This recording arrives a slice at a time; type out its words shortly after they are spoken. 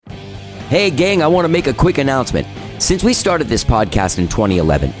Hey, gang, I want to make a quick announcement. Since we started this podcast in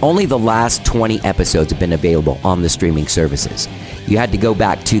 2011, only the last 20 episodes have been available on the streaming services. You had to go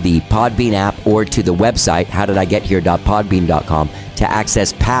back to the Podbean app or to the website, howdidigethere.podbean.com, to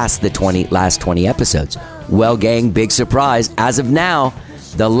access past the last 20 episodes. Well, gang, big surprise. As of now,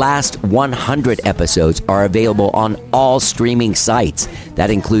 the last 100 episodes are available on all streaming sites. That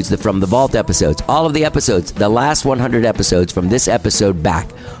includes the From the Vault episodes. All of the episodes, the last 100 episodes from this episode back,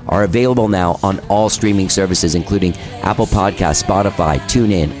 are available now on all streaming services, including Apple Podcasts, Spotify,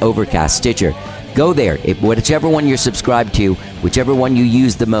 TuneIn, Overcast, Stitcher. Go there. Whichever one you're subscribed to, whichever one you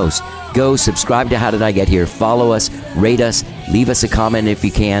use the most, go subscribe to How Did I Get Here. Follow us, rate us, leave us a comment if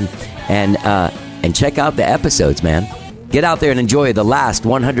you can, and check out the episodes, man. Get out there and enjoy the last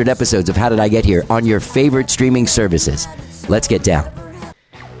 100 episodes of How Did I Get Here on your favorite streaming services. Let's get down.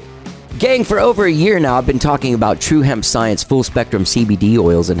 Gang, for over a year now, I've been talking about True Hemp Science full spectrum CBD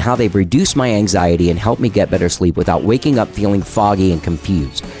oils and how they've reduced my anxiety and helped me get better sleep without waking up feeling foggy and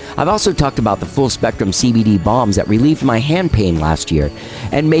confused. I've also talked about the full spectrum CBD bombs that relieved my hand pain last year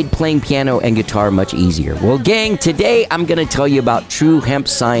and made playing piano and guitar much easier. Well, gang, today I'm going to tell you about True Hemp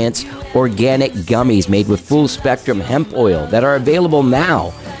Science organic gummies made with full spectrum hemp oil that are available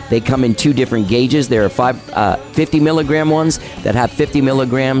now. They come in two different gauges. There are 50 milligram ones that have 50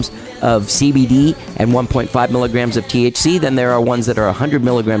 milligrams of CBD and 1.5 milligrams of THC. Then there are ones that are 100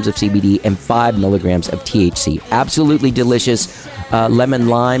 milligrams of CBD and 5 milligrams of THC. Absolutely delicious lemon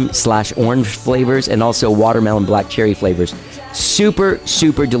lime / orange flavors and also watermelon black cherry flavors. Super,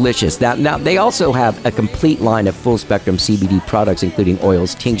 super delicious. Now, they also have a complete line of full spectrum CBD products, including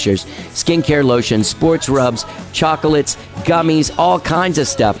oils, tinctures, skincare lotions, sports rubs, chocolates, gummies, all kinds of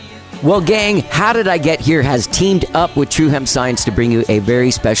stuff. Well, gang, How Did I Get Here has teamed up with True Hemp Science to bring you a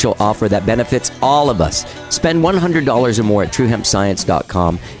very special offer that benefits all of us. Spend $100 or more at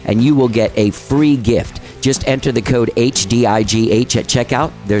truehempscience.com and you will get a free gift. Just enter the code HDIGH at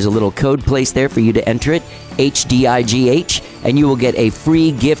checkout. There's a little code placed there for you to enter it, HDIGH, and you will get a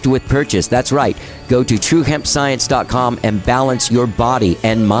free gift with purchase. That's right. Go to truehempscience.com and balance your body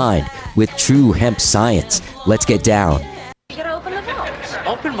and mind with True Hemp Science. Let's get down. You gotta open the vault.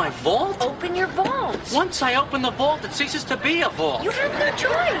 Open my vault? Open your vault. Once I open the vault, it ceases to be a vault. You have no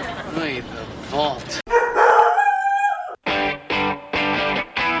choice. Wait, the vault.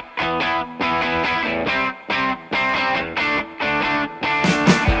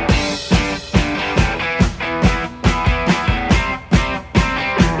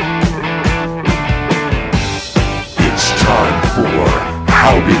 It's time for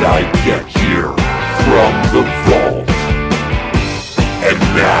How Did I Get Here from the Vault. And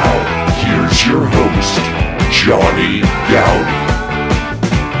now, here's your host, Johnny Dowdy.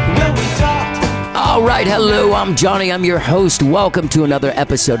 All right, hello, I'm Johnny. I'm your host. Welcome to another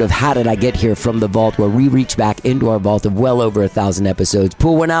episode of How Did I Get Here from the Vault, where we reach back into our vault of well over 1,000 episodes,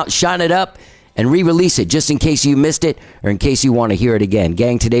 pull one out, shine it up, and re-release it just in case you missed it or in case you want to hear it again.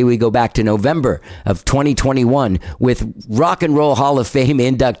 Gang, today we go back to November of 2021 with Rock N Roll Hall of Fame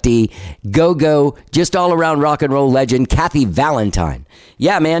inductee, go-go, just all-around rock and roll legend, Kathy Valentine.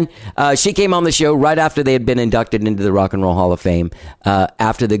 Yeah, man, she came on the show right after they had been inducted into the Rock and Roll Hall of Fame,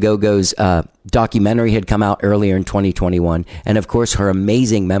 after the Go-Go's documentary had come out earlier in 2021, and of course her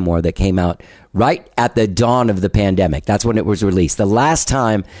amazing memoir that came out right at the dawn of the pandemic. That's when it was released. The last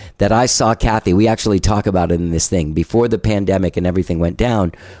time that I saw Kathy, we actually talk about it in this thing, before the pandemic and everything went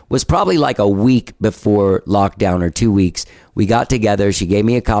down, was probably like a week before lockdown or 2 weeks. We got together. She gave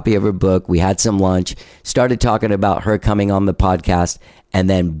me a copy of her book. We had some lunch, started talking about her coming on the podcast, and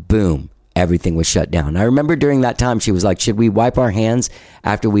then boom, everything was shut down. I remember during that time, she was like, should we wipe our hands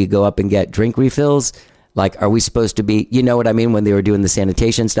after we go up and get drink refills? Like, are we supposed to be, you know what I mean, when they were doing the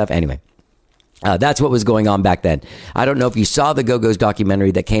sanitation stuff? Anyway, that's what was going on back then. I don't know if you saw the Go-Go's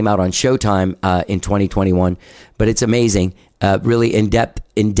documentary that came out on Showtime in 2021, but it's amazing. Really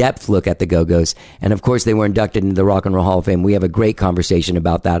in-depth look at the Go-Go's. And of course, they were inducted into the Rock and Roll Hall of Fame. We have a great conversation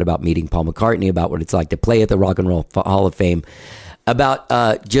about that, about meeting Paul McCartney, about what it's like to play at the Rock and Roll Hall of Fame, about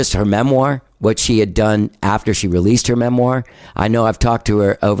just her memoir, what she had done after she released her memoir. I know I've talked to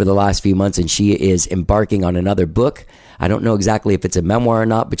her over the last few months, and she is embarking on another book. I don't know exactly if it's a memoir or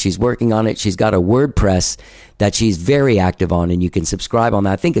not, but she's working on it. She's got a WordPress that she's very active on, and you can subscribe on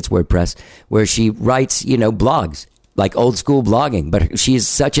that. I think it's WordPress, where she writes, blogs, like old school blogging. But she's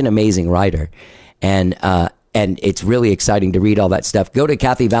such an amazing writer, and it's really exciting to read all that stuff. Go to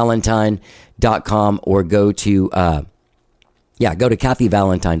kathyvalentine.com or go to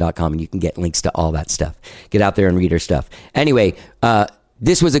kathyvalentine.com and you can get links to all that stuff. Get out there and read her stuff. Anyway,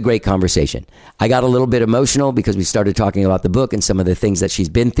 this was a great conversation. I got a little bit emotional because we started talking about the book and some of the things that she's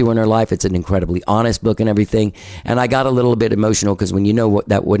been through in her life. It's an incredibly honest book and everything. And I got a little bit emotional because when you know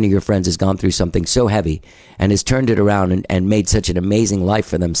that one of your friends has gone through something so heavy and has turned it around and made such an amazing life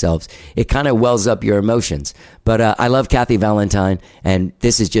for themselves, it kind of wells up your emotions. But I love Kathy Valentine, and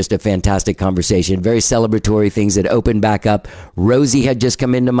this is just a fantastic conversation. Very celebratory, things that opened back up. Rosie had just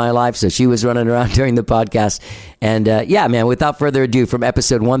come into my life, so she was running around during the podcast. And yeah, man, without further ado, from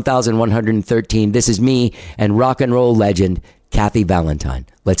episode 1113, this is me and rock and roll legend, Kathy Valentine.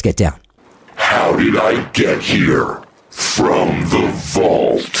 Let's get down. How did I get here? From the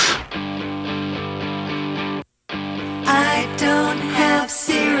vault. I don't have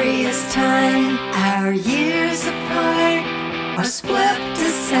serious time. Our years apart are swept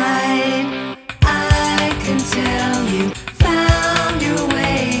aside. I can tell you found your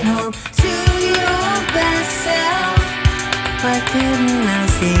way home to your best self. Why couldn't I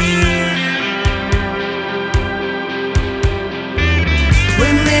see you? We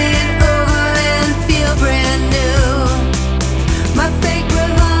made it over and feel brand new. My fake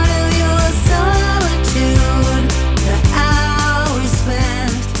bravado, your solitude. The hours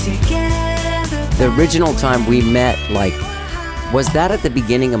spent together. The original time we met, was that at the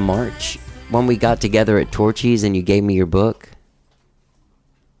beginning of March when we got together at Torchy's and you gave me your book?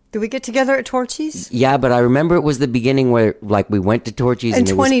 Did we get together at Torchy's? Yeah, but I remember it was the beginning where we went to Torchy's and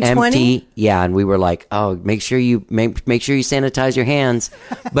it was 2020? empty. Yeah, and we were like, "Oh, make sure you sanitize your hands."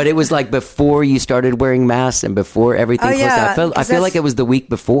 But it was before you started wearing masks and before everything closed. Yeah, I feel like it was the week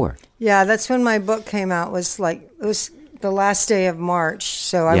before. Yeah, that's when my book came out. It was the last day of March,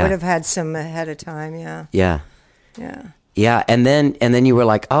 so I would have had some ahead of time. Yeah. Yeah. Yeah. Yeah, and then you were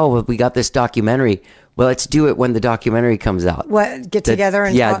like, "Oh, well, we got this documentary. Well, let's do it when the documentary comes out." What, get together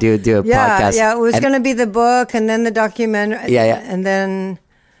and talk? do a podcast. Yeah, it was going to be the book and then the documentary. Yeah. And then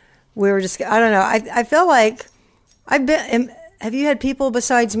we were just, I don't know. I feel like have you had people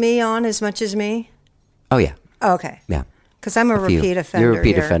besides me on as much as me? Oh, yeah. Oh, okay. Yeah. Because I'm a repeat offender. You're a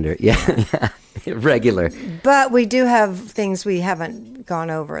repeat here. offender. Yeah. Regular. But we do have things we haven't gone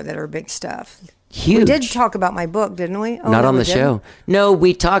over that are big stuff. Huge. We did talk about my book, didn't we? Oh, Not no, on we the show. didn't? No,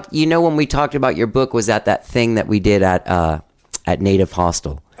 we talked. When we talked about your book was at that thing that we did at Native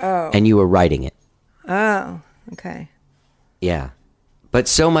Hostel. Oh. And you were writing it. Oh, okay. Yeah. But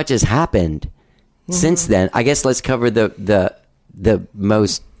so much has happened since then. I guess let's cover the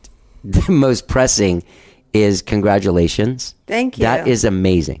most pressing is congratulations. Thank you. That is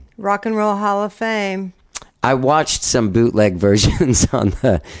amazing. Rock and Roll Hall of Fame. I watched some bootleg versions of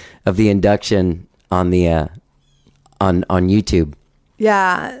the induction on YouTube.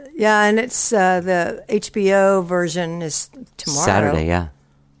 Yeah, and it's the HBO version is tomorrow. Saturday, yeah.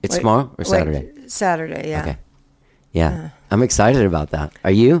 It's tomorrow or Saturday? Saturday, yeah. Okay. Yeah. I'm excited about that.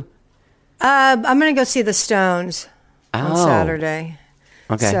 Are you? I'm going to go see the Stones on Saturday.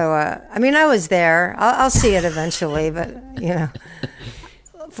 Okay. So, I was there. I'll see it eventually, but,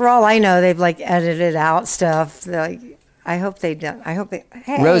 for all I know, they've edited out stuff. I hope they don't.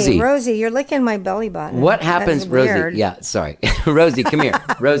 Hey, Rosie, you're licking my belly button. What happens, Rosie? Weird. Yeah, sorry. Rosie, come here.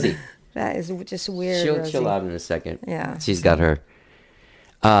 Rosie. That is just weird. She'll Rosie. chill out in a second. Yeah. She's got her.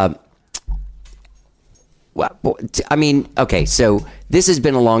 Okay, so this has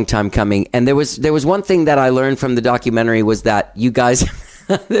been a long time coming, and there was one thing that I learned from the documentary was that you guys,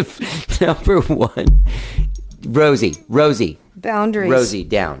 number one, Rosie. Boundaries. Rosie,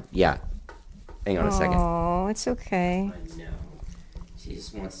 down. Yeah. Hang on a second. Oh, it's okay. I know. She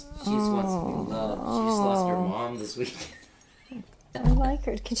just wants to be loved. She just lost her mom this week. I like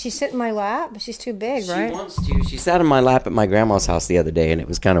her. Can she sit in my lap? She's too big, right? She wants to. She sat in my lap at my grandma's house the other day, and it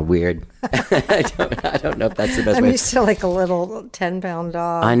was kind of weird. I don't know if that's the best I'm way. used to a little 10-pound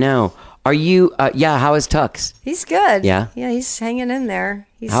dog. I know. Are you? How is Tux? He's good. Yeah? Yeah, he's hanging in there.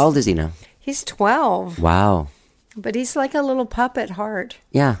 How old is he now? He's 12. Wow. But he's like a little pup at heart.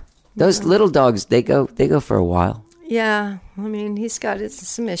 Yeah. Those little dogs, they go for a while. Yeah. He's got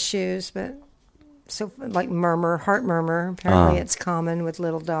some issues, but heart murmur. Apparently it's common with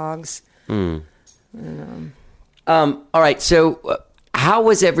little dogs. All right. So how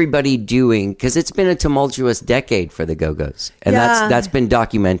was everybody doing? Because it's been a tumultuous decade for the Go-Go's. And that's been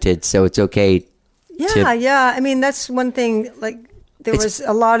documented, so it's okay. Yeah. That's one thing, there was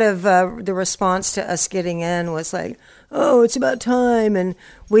a lot of the response to us getting in was oh, it's about time. And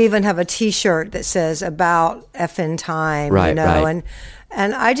we even have a T-shirt that says about effing time, right, right.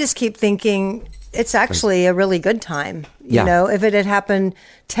 And I just keep thinking it's actually a really good time. You know, if it had happened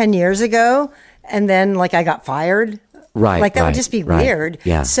 10 years ago and then I got fired, right, that would just be weird.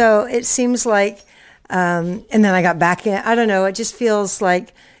 Yeah. So it seems like And then I got back in. I don't know. It just feels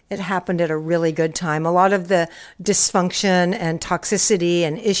like it happened at a really good time. A lot of the dysfunction and toxicity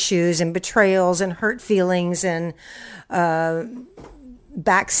and issues and betrayals and hurt feelings and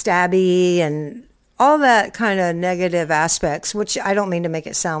backstabby and all that kind of negative aspects, which I don't mean to make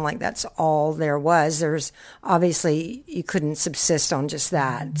it sound like that's all there was. There's obviously, you couldn't subsist on just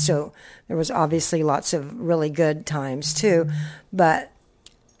that. So there was obviously lots of really good times too. But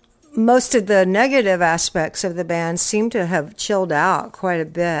most of the negative aspects of the band seem to have chilled out quite a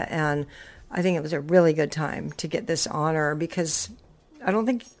bit. And I think it was a really good time to get this honor, because I don't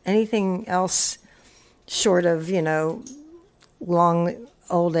think anything else short of, long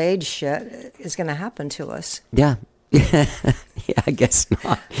old age shit is going to happen to us. Yeah. Yeah, I guess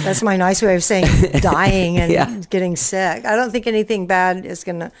not. That's my nice way of saying dying and getting sick. I don't think anything bad is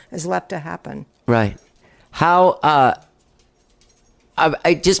left to happen. Right. How,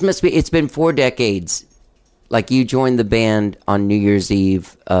 it just must be, it's been 4 decades. Like, you joined the band on New Year's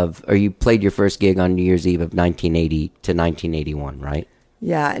Eve or you played your first gig on New Year's Eve of 1980 to 1981, right?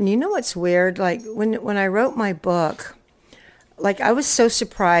 Yeah. And you know what's weird? Like, when I wrote my book, like, I was so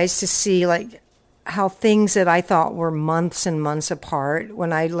surprised to see, like, how things that I thought were months and months apart,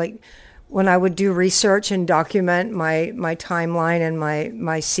 when I would do research and document my timeline and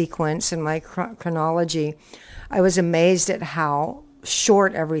my sequence and my chronology, I was amazed at how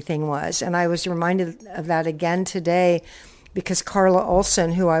short everything was. And I was reminded of that again today, because Carla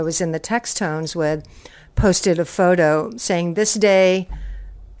Olson, who I was in the text tones with, posted a photo saying this day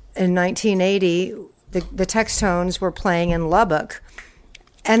in 1980, the text tones were playing in Lubbock.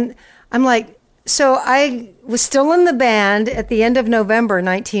 And I'm like, so I was still in the band at the end of November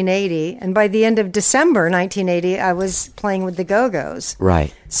 1980, and by the end of December 1980, I was playing with the Go-Go's.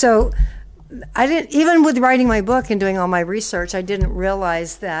 Right. So I didn't, even with writing my book and doing all my research, I didn't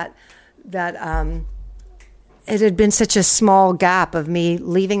realize that it had been such a small gap of me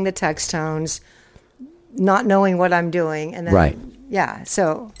leaving the text tones, not knowing what I'm doing, and then right. Yeah,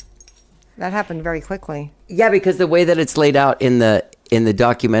 so that happened very quickly. Yeah, because the way that it's laid out in the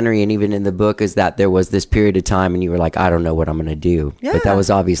documentary and even in the book is that there was this period of time and you were like, I don't know what I'm going to do. Yeah. But that was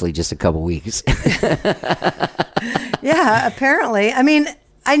obviously just a couple weeks. Yeah, apparently. I mean,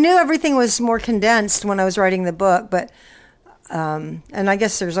 I knew everything was more condensed when I was writing the book, but and I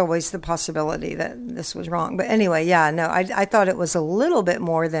guess there's always the possibility that this was wrong. But anyway, yeah, no, I thought it was a little bit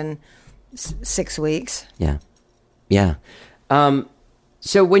more than 6 weeks. Yeah. Yeah.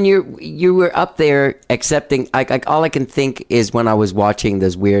 So when you were up there accepting, like all I can think is when I was watching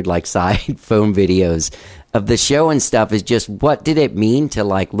those weird like side phone videos of the show and stuff is just, what did it mean to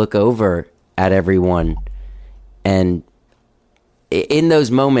like look over at everyone? And in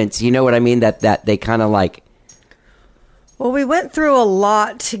those moments, you know what I mean? That they kind of like. Well, we went through a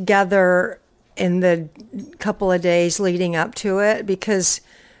lot together in the couple of days leading up to it, because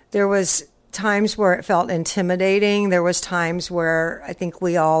there was times where it felt intimidating. There was times where I think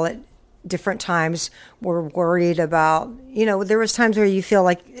we all at different times were worried about, there was times where you feel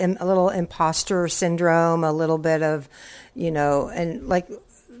like a little imposter syndrome, a little bit of, and like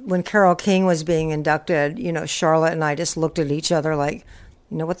when Carole King was being inducted, Charlotte and I just looked at each other like,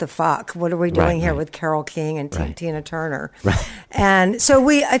 what the fuck? What are we doing here with Carole King and Tina Turner? Right. And so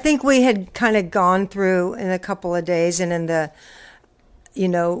I think we had kind of gone through in a couple of days, and in the,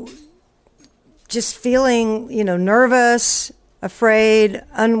 just feeling, nervous, afraid,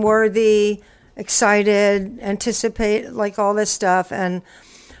 unworthy, excited, anticipate, like all this stuff. And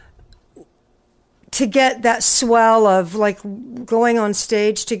to get that swell of like going on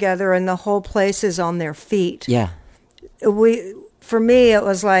stage together and the whole place is on their feet. Yeah. For me, it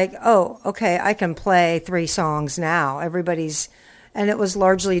was like, oh, okay, I can play 3 songs now. And it was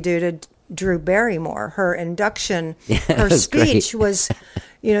largely due to Drew Barrymore. Her induction, her speech was,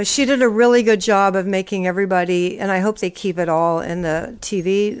 she did a really good job of making everybody, and I hope they keep it all in the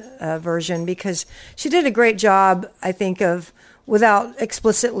TV version, because she did a great job, I think, of, without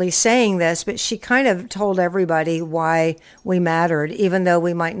explicitly saying this, but she kind of told everybody why we mattered, even though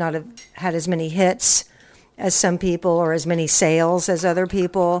we might not have had as many hits as some people or as many sales as other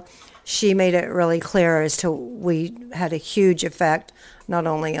people. She made it really clear as to we had a huge effect, not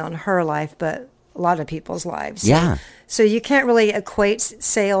only on her life, but a lot of people's lives. Yeah. So you can't really equate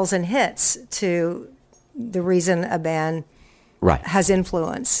sales and hits to the reason a band has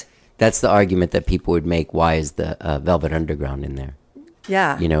influence. That's the argument that people would make. Why is the Velvet Underground in there?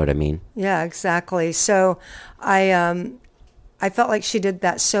 Yeah. You know what I mean? Yeah, exactly. So I felt like she did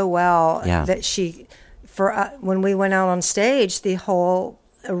that so well that when we went out on stage, the whole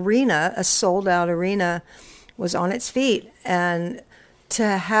arena, a sold out arena, was on its feet. And to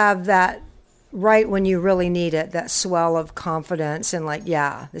have that right when you really need it, that swell of confidence and like,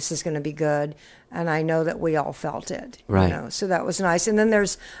 yeah, this is going to be good. And I know that we all felt it. Right. You know? So that was nice. And then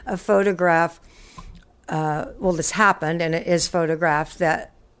there's a photograph. Well, this happened, and it is photographed,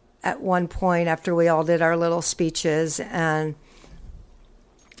 that at one point after we all did our little speeches, and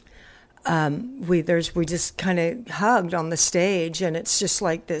we just kind of hugged on the stage, and it's just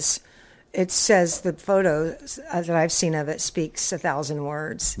like this. It says the photo that I've seen of it speaks 1,000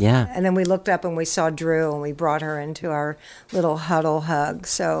 words. Yeah. And then we looked up and we saw Drew, and we brought her into our little huddle hug.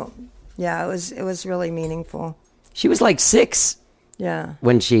 So, yeah, it was really meaningful. She was like 6 Yeah.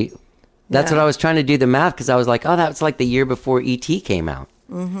 when she. That's Yeah. what I was trying to do the math, because I was like, oh, that was like the year before E.T. came out.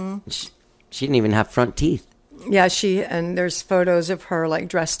 Mm-hmm. She didn't even have front teeth. Yeah, and there's photos of her like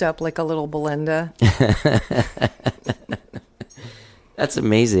dressed up like a little Belinda. That's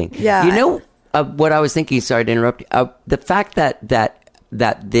amazing. Yeah. You know what I was thinking? Sorry to interrupt. The fact that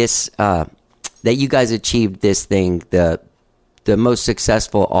this that you guys achieved this thing, the most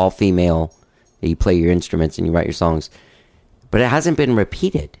successful all female. You play your instruments and you write your songs, but it hasn't been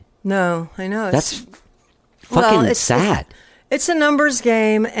repeated. No, I know. That's fucking sad. It's a numbers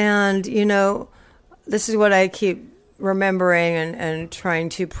game, and you know, this is what I keep remembering and trying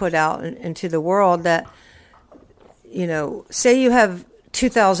to put out into the world, that, you know, say you have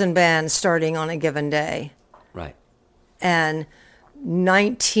 2,000 bands starting on a given day, Right. and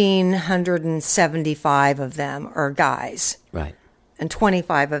 1,975 of them are guys, Right. and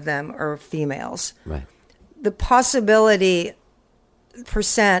 25 of them are females. Right. The possibility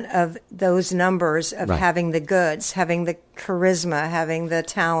percent of those numbers of Right. having the goods, having the charisma, having the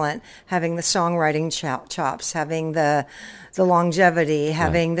talent, having the songwriting chops, having the longevity,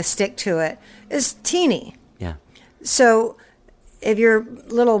 having the stick to it is teeny. Yeah. So if your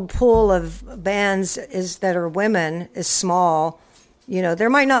little pool of bands that are women is small, you know, there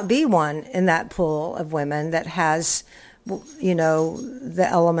might not be one in that pool of women that has, you know, the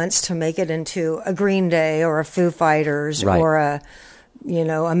elements to make it into a Green Day or a Foo Fighters, Right. or a, you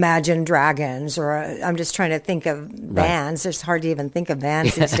know, Imagine Dragons, or I'm just trying to think of bands. It's hard to even think of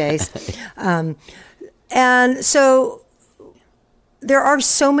bands these days. And so there are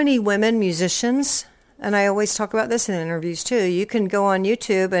so many women musicians, and I always talk about this in interviews too. You can go on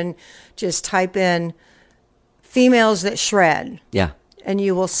YouTube and just type in females that shred. Yeah. And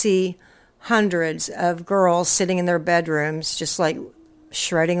you will see hundreds of girls sitting in their bedrooms just like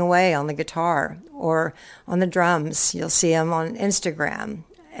shredding away on the guitar or on the drums. You'll see them on Instagram.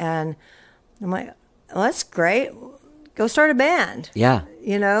 And I'm like, well, that's great. Go start a band. Yeah.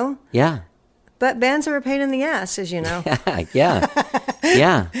 You know? Yeah. But bands are a pain in the ass, as you know. Yeah.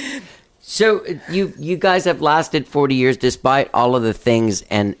 Yeah. So you guys have lasted 40 years despite all of the things,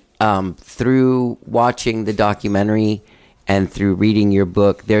 and through watching the documentary and through reading your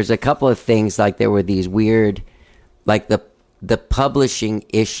book, there's a couple of things, like there were these weird, like the publishing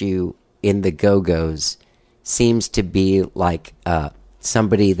issue in the Go-Go's seems to be like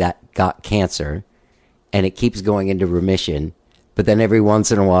somebody that got cancer and it keeps going into remission, but then every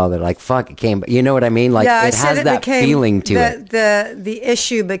once in a while they're like, fuck, it came, you know what I mean? Like, yeah, it has that feeling to it. The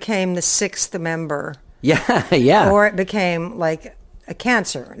issue became the sixth member. Yeah, yeah. Or it became like a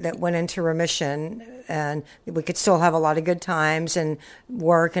cancer that went into remission, and we could still have a lot of good times and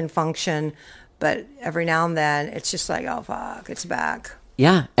work and function, but every now and then it's just like, oh fuck, it's back.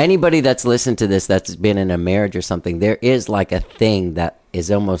 Yeah, anybody that's listened to this that's been in a marriage or something, there is like a thing that is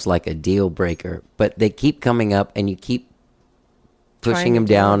almost like a deal breaker, but they keep coming up and you keep pushing them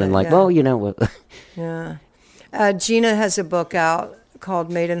down and like, yeah. well, you know what? Yeah. Gina has a book out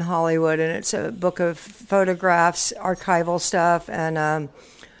called Made in Hollywood, and it's a book of photographs, archival stuff, and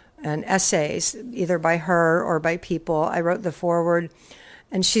essays, either by her or by people. I wrote the foreword,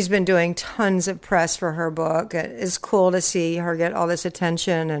 and she's been doing tons of press for her book. It's cool to see her get all this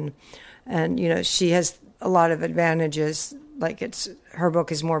attention, and you know, she has a lot of advantages. Like, her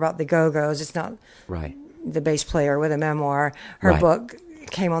book is more about the Go-Go's. It's not Right. the bass player with a memoir. Her Right. book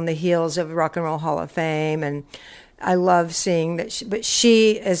came on the heels of Rock and Roll Hall of Fame, and I love seeing that. But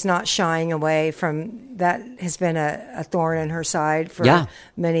she is not shying away from that. Has been a thorn in her side for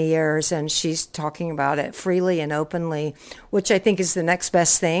many years, and she's talking about it freely and openly, which I think is the next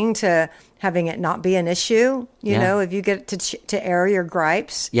best thing to having it not be an issue. You know, if you get to air your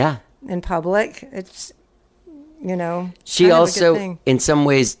gripes in public, it's, you know, she kind of a good also, thing. in some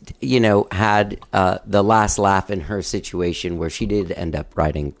ways, you know, had the last laugh in her situation where she did end up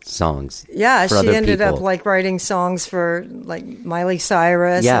writing songs. Yeah, for she other ended people. up like writing songs for like Miley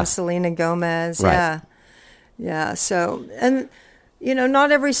Cyrus and Selena Gomez. Right. Yeah. So, and you know,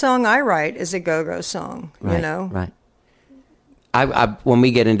 not every song I write is a Go-Go song. Right, You know, right. when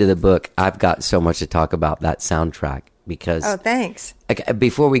we get into the book, I've got so much to talk about that soundtrack because. Oh, thanks. Okay,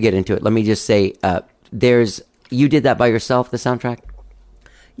 before we get into it, let me just say, you did that by yourself, the soundtrack?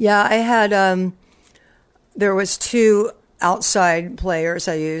 Yeah, I had. There was 2 outside players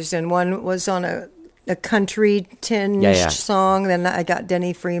I used, and one was on a country tinged song. Then I got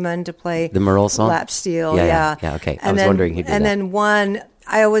Denny Freeman to play the Merle song, lap steel. Yeah. Okay, I was wondering who did that. And then one,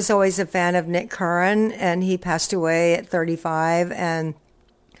 I was always a fan of Nick Curran, and he passed away at 35. And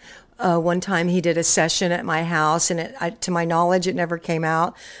one time he did a session at my house, and to my knowledge, it never came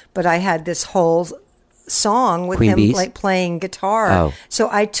out. But I had this whole song with Queen him Bees? like playing guitar. Oh. So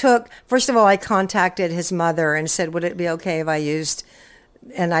first of all, I contacted his mother and said, would it be okay if I used,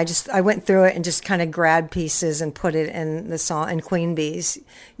 and I went through it and just kind of grabbed pieces and put it in the song, in Queen Bees.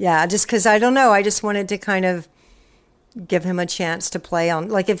 Yeah, just because I don't know, I just wanted to kind of give him a chance to play on,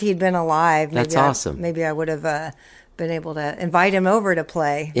 like if he'd been alive. That's awesome. Maybe I would have been able to invite him over to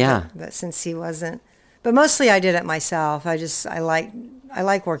play. Yeah. But since he wasn't, but mostly I did it myself. I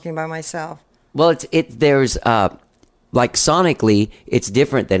like working by myself. Well, there's like sonically, it's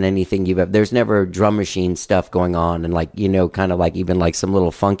different than anything you've ever. There's never drum machine stuff going on, and like kind of like even like some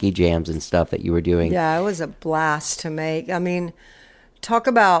little funky jams and stuff that you were doing. Yeah, it was a blast to make. I mean, talk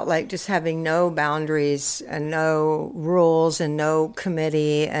about like just having no boundaries and no rules and no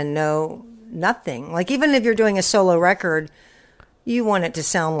committee and nothing. Like even if you're doing a solo record, you want it to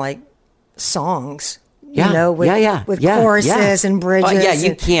sound like songs. Yeah, with choruses and bridges. Yeah,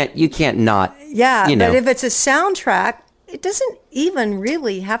 you can't not. Yeah, but if it's a soundtrack, it doesn't even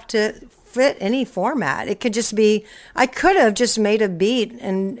really have to fit any format. It could just be, I could have just made a beat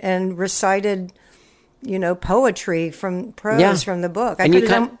and recited, poetry from prose from the book. I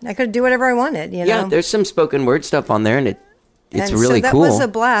could do whatever I wanted, Yeah, there's some spoken word stuff on there, and it's really so cool. That was a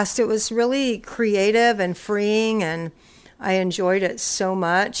blast. It was really creative and freeing, and I enjoyed it so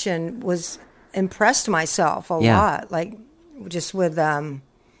much and was impressed myself a lot, like just with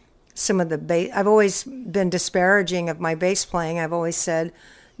some of the bass. I've always been disparaging of my bass playing. I've always said,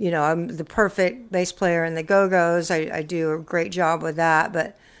 I'm the perfect bass player in the Go-Go's. I do a great job with that,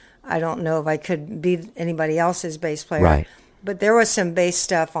 but I don't know if I could be anybody else's bass player. Right. But there was some bass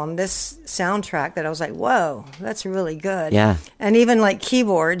stuff on this soundtrack that I was like, whoa, that's really good. Yeah. And even like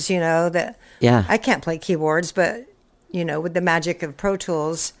keyboards, that I can't play keyboards, but with the magic of Pro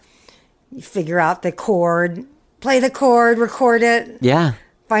Tools, you figure out the chord, play the chord, record it. Yeah.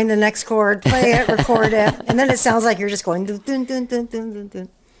 Find the next chord, play it, record it. And then it sounds like you're just going dun dun dun dun dun dun.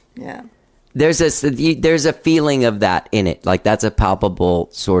 Yeah. There's a feeling of that in it. Like that's a palpable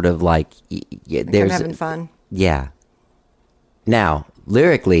sort of like there's having fun. Yeah. Now,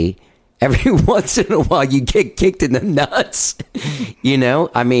 lyrically, every once in a while you get kicked in the nuts.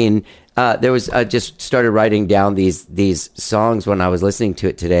 I mean, there was I just started writing down these songs when I was listening to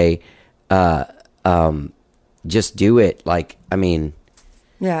it today. Just do it. Like, I mean,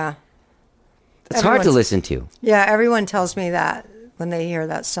 yeah, it's hard to listen to. Yeah, everyone tells me that when they hear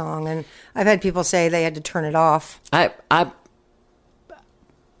that song, and I've had people say they had to turn it off.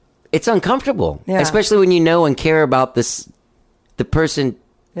 It's uncomfortable, especially when you know and care about the person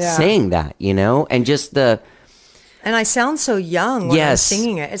saying that, and just the. And I sound so young when I'm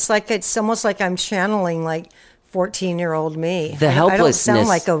singing it. It's almost like I'm channeling like 14-year-old me. The helplessness. I don't sound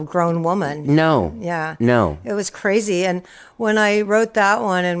like a grown woman. No. Yeah. No. It was crazy. And when I wrote that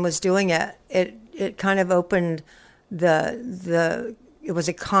one and was doing it, it kind of opened it was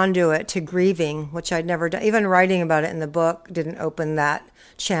a conduit to grieving, which I'd never done. Even writing about it in the book didn't open that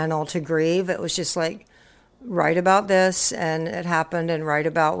channel to grieve. It was just like, write about this and it happened and write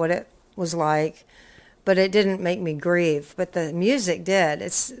about what it was like. But it didn't make me grieve. But the music did.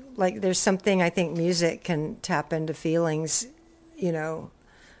 It's like there's something I think music can tap into feelings.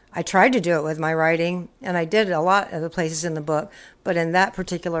 I tried to do it with my writing, and I did a lot of the places in the book. But in that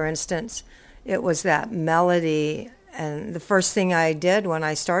particular instance, it was that melody. And the first thing I did when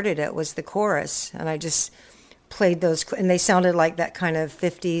I started it was the chorus. And I just played those, and they sounded like that kind of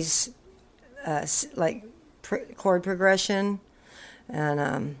 50s chord progression.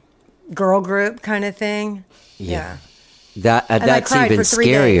 And girl group kind of thing. Yeah. That's even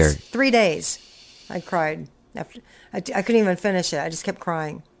scarier. 3 days. I cried after. I couldn't even finish it. I just kept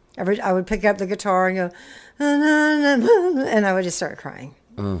crying. I would pick up the guitar and go, and I would just start crying.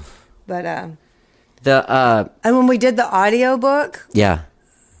 But and when we did the audio book,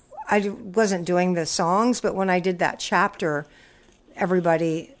 I wasn't doing the songs, but when I did that chapter,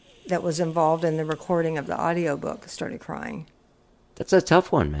 everybody that was involved in the recording of the audio book started crying. That's a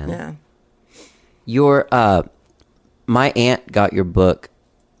tough one, man. Yeah. My aunt got your book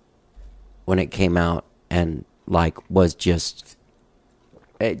when it came out and was just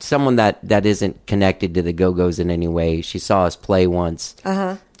someone that isn't connected to the Go-Go's in any way. She saw us play once.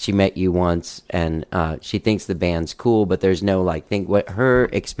 She met you once, and she thinks the band's cool, but there's no like thing. What her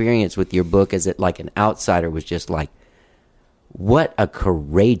experience with your book as it like an outsider was just like, what a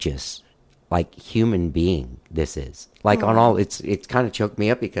courageous like human being this is. Like on all, it's kind of choked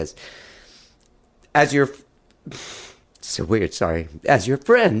me up because as your so weird, sorry, as your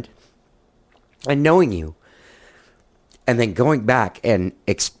friend and knowing you, and then going back and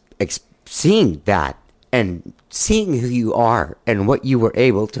seeing that and seeing who you are and what you were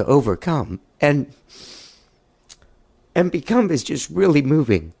able to overcome and become is just really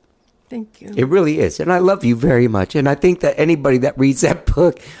moving. Thank you. It really is. And I love you very much. And I think that anybody that reads that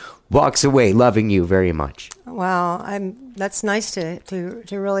book walks away loving you very much. Wow, that's nice to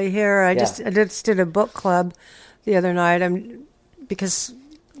really hear. I just did a book club the other night. Because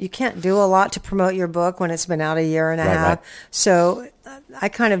you can't do a lot to promote your book when it's been out a year and a half. Right. So I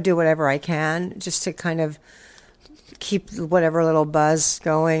kind of do whatever I can just to kind of keep whatever little buzz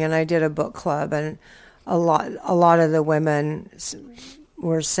going. And I did a book club, and a lot of the women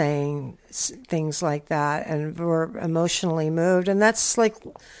were saying things like that and were emotionally moved. And that's like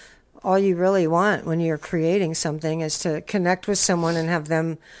all you really want when you're creating something, is to connect with someone and have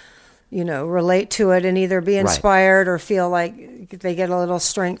them, relate to it and either be inspired or feel like they get a little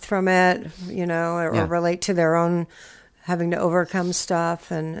strength from it, or relate to their own having to overcome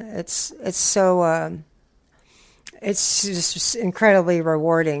stuff. And it's so, it's just incredibly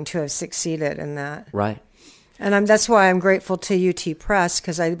rewarding to have succeeded in that. Right. And that's why I'm grateful to UT Press,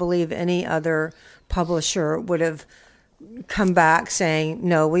 because I believe any other publisher would have come back saying,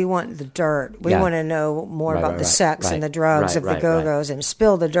 no, we want the dirt. We want to know more about the sex and the drugs of the Go-Go's and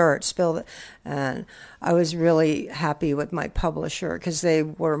spill the dirt, And I was really happy with my publisher because they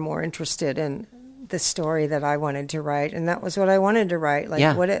were more interested in the story that I wanted to write. And that was what I wanted to write.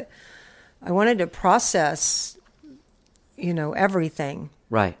 I wanted to process, everything.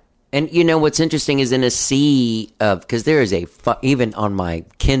 Right. And what's interesting is in a sea of, because there is even on my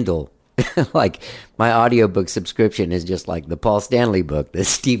Kindle, like my audiobook subscription is just like the Paul Stanley book, the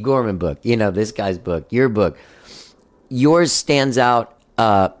Steve Gorman book, this guy's book, your book. Yours stands out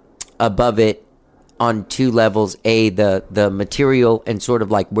above it on two levels. The material and sort of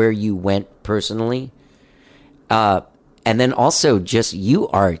like where you went personally. And then also just you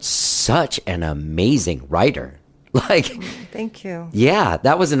are such an amazing writer. Like, thank you. Yeah,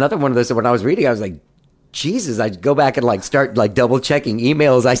 that was another one of those. When I was reading, I was like, Jesus, I'd go back and like start like double checking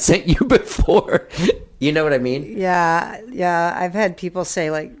emails I sent you before. You know what I mean? Yeah. I've had people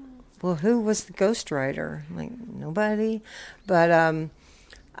say like, well, who was the ghostwriter? I'm like, nobody. But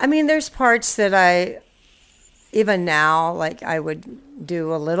there's parts that even now, like I would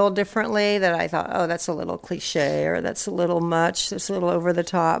do a little differently that I thought, oh, that's a little cliche or that's a little much. That's a little over the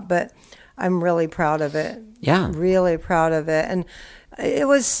top, but I'm really proud of it. Yeah. Really proud of it. And it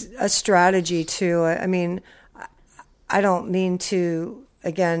was a strategy too. I don't mean to,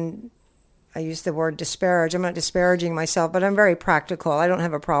 again, I use the word disparage. I'm not disparaging myself, but I'm very practical. I don't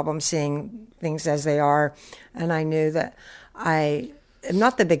have a problem seeing things as they are. And I knew that I am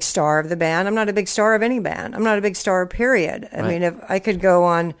not the big star of the band. I'm not a big star of any band. I'm not a big star, period. I mean, if I could go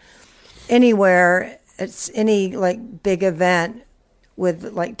on anywhere, it's any like big event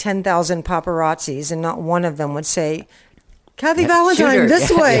with like 10,000 paparazzis and not one of them would say, Kathy Valentine, this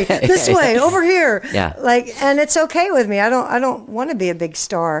way, over here. Yeah. And it's okay with me. I don't want to be a big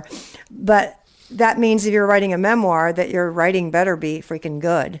star, but that means if you're writing a memoir, that your writing better be freaking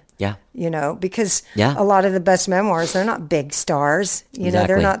good. Yeah. Because a lot of the best memoirs, they're not big stars. Exactly.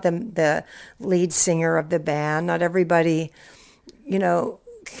 They're not the lead singer of the band. Not everybody,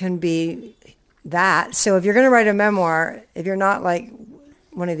 can be that. So if you're going to write a memoir, if you're not like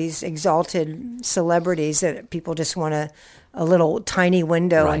one of these exalted celebrities that people just want a little tiny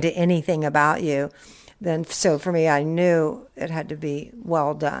window into anything about you, then so for me, I knew it had to be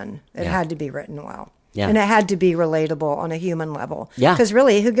well done. It had to be written well. Yeah. And it had to be relatable on a human level. Yeah. Because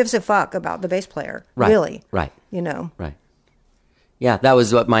really, who gives a fuck about the bass player? Right. Really. Right. Right. Yeah, that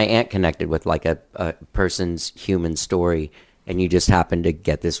was what my aunt connected with, like a person's human story, and you just happened to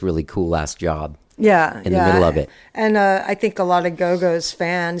get this really cool-ass job. Yeah, in the middle of it. And I think a lot of Go-Go's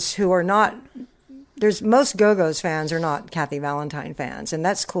fans who are not, most Go-Go's fans are not Kathy Valentine fans, and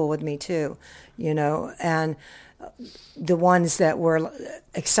that's cool with me too, and the ones that were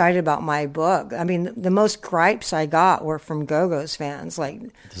excited about my book. I mean, the most gripes I got were from Go-Go's fans, like,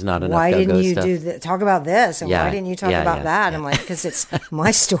 there's not enough why didn't you stuff. talk about this, and why didn't you talk about that? I'm like, because it's my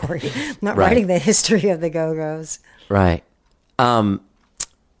story, I'm not writing the history of the Go-Go's. Right.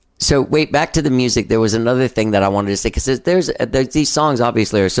 So wait, back to the music. There was another thing that I wanted to say because there's these songs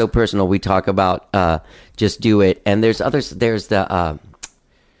obviously are so personal. We talk about Just Do It, and there's others. There's the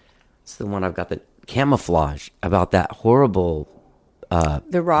it's the one I've got, the Camouflage, about that horrible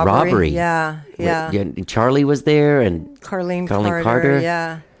the robbery. Yeah. Charlie was there, and Carlene Carter.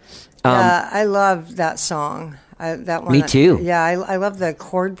 Yeah. I love that song. That one. Me too. Yeah, I love the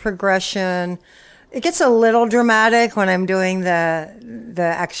chord progression. It gets a little dramatic when I'm doing the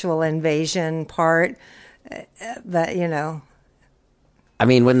actual invasion part, but I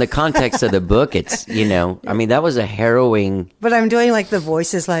mean, when the context of the book, it's I mean, that was a harrowing. But I'm doing like the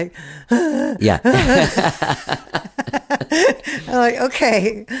voices, like yeah. I'm like,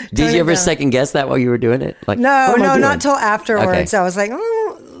 okay. Did you ever second guess that while you were doing it? Like, no, not till afterwards. Okay. I was like,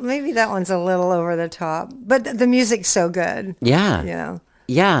 maybe that one's a little over the top, but the music's so good. Yeah.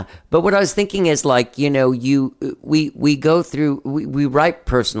 Yeah, but what I was thinking is like, we go through, we write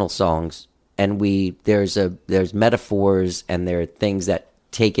personal songs, and there's metaphors, and there are things that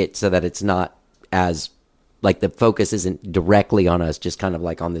take it so that it's not as, like, the focus isn't directly on us, just kind of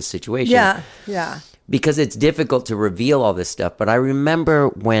like on this situation. Yeah. Because it's difficult to reveal all this stuff. But I remember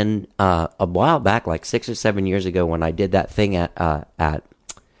when a while back, like 6 or 7 years ago, when I did that thing at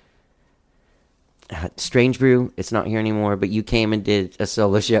Strange Brew, it's not here anymore, but you came and did a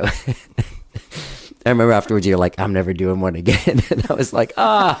solo show. I remember afterwards you're like, I'm never doing one again. And I was like,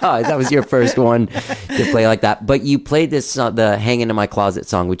 that was your first one to play like that. But you played this, the Hanging in My Closet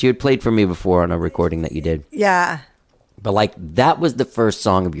song, which you had played for me before on a recording that you did. Yeah. But like, that was the first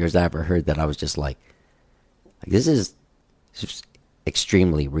song of yours I ever heard that I was just like this is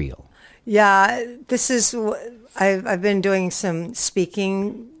extremely real. Yeah, this is, I've been doing some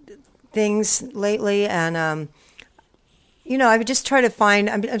speaking things lately, and I just try to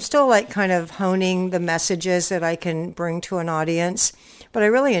find, I'm still like kind of honing the messages that I can bring to an audience, but I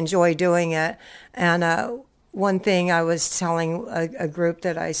really enjoy doing it. And one thing I was telling a group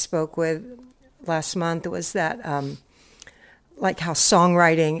that I spoke with last month was that like how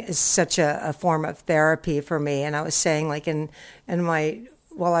songwriting is such a form of therapy for me. And I was saying, like,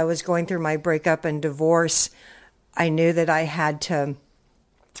 while I was going through my breakup and divorce, I knew that I had to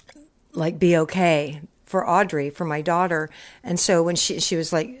like be okay for Audrey, for my daughter. And so when she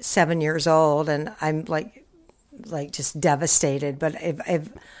was like 7 years old, and I'm like just devastated, but if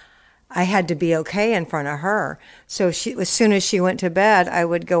I had to be okay in front of her. So as soon as she went to bed, I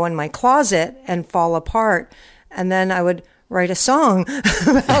would go in my closet and fall apart, and then I would write a song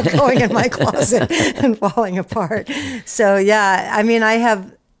about going in my closet and falling apart. So yeah, I mean, I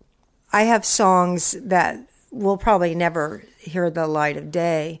have songs that will probably never hear the light of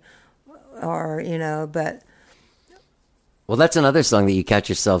day, or but. Well, that's another song that you catch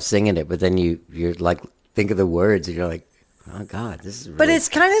yourself singing it, but then you're like, think of the words, and you're like, oh God, this is really. But it's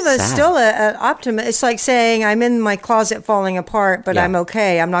kind of still an optimist. It's like saying, I'm in my closet falling apart, but I'm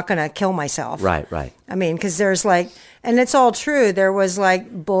okay. I'm not going to kill myself. Right. I mean, because there's like, and it's all true. There was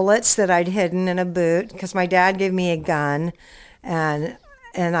like bullets that I'd hidden in a boot, because my dad gave me a gun, and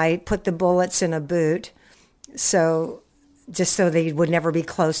I put the bullets in a boot, just so they would never be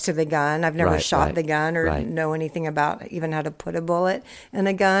close to the gun. I've never shot the gun or know anything about even how to put a bullet in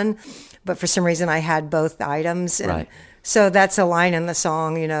a gun, but for some reason I had both items. And so that's a line in the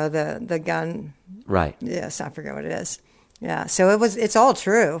song, the gun. Right. Yes, I forget what it is. Yeah. So it's all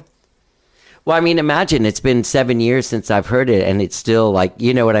true. Well, I mean, imagine it's been 7 years since I've heard it, and it's still like,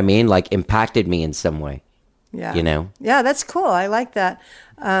 you know what I mean? Like impacted me in some way. Yeah. Yeah, that's cool. I like that.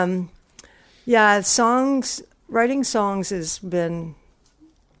 Writing songs has been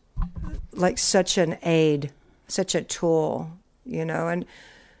like such an aid, such a tool, and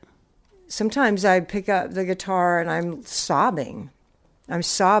sometimes I pick up the guitar and I'm sobbing, and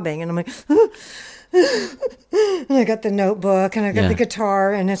I'm like, and I got the notebook and I got the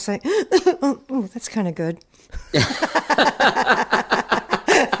guitar, and it's like, oh, that's kind of good.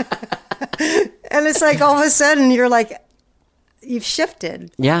 And it's like all of a sudden you're like, you've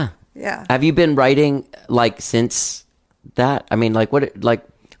shifted. Yeah. Yeah. Have you been writing like since that? I mean, like what, like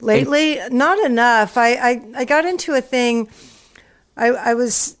lately? Not enough. I got into a thing. I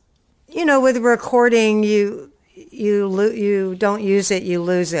was, with recording, you don't use it, you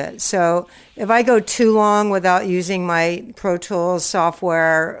lose it. So if I go too long without using my Pro Tools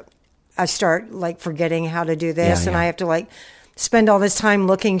software, I start like forgetting how to do this, and I have to like spend all this time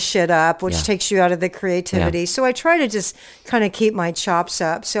looking shit up, which takes you out of the creativity. Yeah. So I try to just kind of keep my chops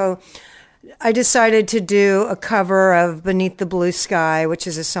up. So I decided to do a cover of Beneath the Blue Sky, which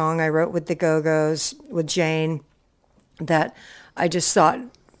is a song I wrote with the Go-Go's, with Jane, that I just thought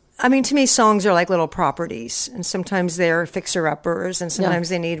I mean, to me, songs are like little properties, and sometimes they're fixer-uppers, and sometimes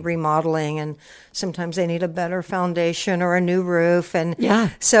they need remodeling, and sometimes they need a better foundation or a new roof. And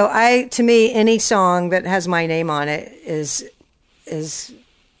so to me, any song that has my name on it is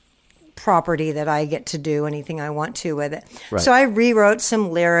property that I get to do anything I want to with it. Right. So I rewrote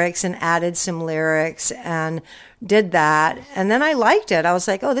some lyrics and added some lyrics and did that. And then I liked it. I was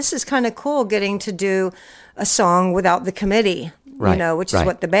like, oh, this is kind of cool getting to do a song without the committee, which is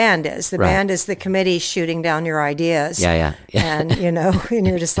what the band is. The band is the committee shooting down your ideas. Yeah. And, and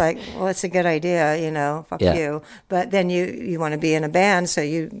you're just like, well, it's a good idea, fuck you. But then you want to be in a band, so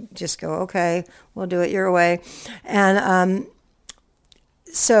you just go, okay, we'll do it your way. And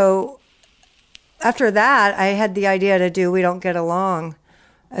so after that, I had the idea to do We Don't Get Along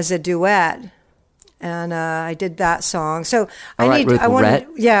as a duet. And I did that song. So with Rhett? With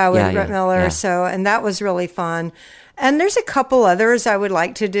Rhett Miller. Yeah. So, and that was really fun. And there's a couple others I would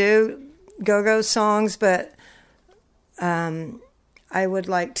like to do, Go-Go songs, but I would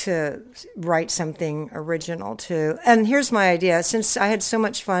like to write something original too. And here's my idea. Since I had so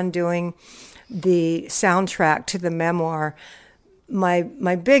much fun doing the soundtrack to the memoir, my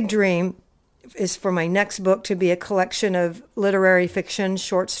big dream is for my next book to be a collection of literary fiction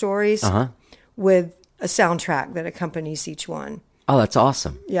short stories with a soundtrack that accompanies each one. Oh, that's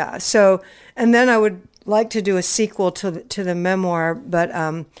awesome. Yeah. So, and then I would like to do a sequel to the memoir, but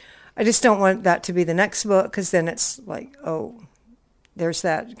I just don't want that to be the next book, because then it's like, oh, there's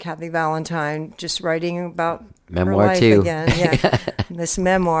that Kathy Valentine just writing about memoir her life too. Again. Yeah, this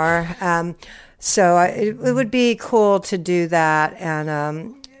memoir. So it would be cool to do that,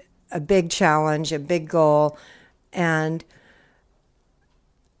 and a big challenge, a big goal, and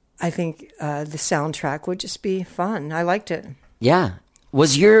I think the soundtrack would just be fun. I liked it. Yeah.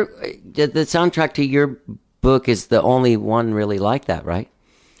 Was the soundtrack to your book is the only one really like that, right?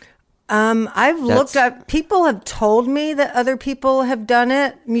 Looked at, people have told me that other people have done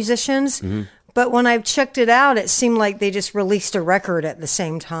it, musicians, but when I've checked it out, it seemed like they just released a record at the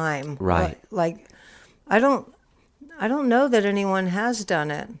same time. Right. Like I don't know that anyone has done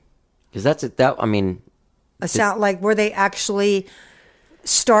it. Because a sound like where they actually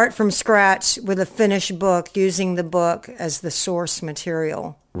start from scratch with a finished book, using the book as the source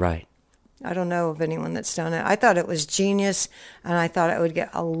material. Right. I don't know of anyone that's done it. I thought it was genius, and I thought it would get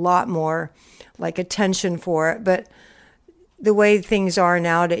a lot more attention for it. But the way things are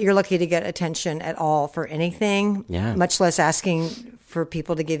now, you're lucky to get attention at all for anything, much less asking for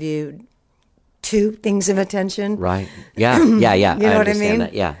people to give you 2 things of attention. Right. Yeah. You know what I mean?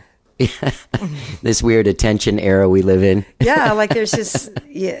 That. Yeah. This weird attention era we live in. Yeah, there's just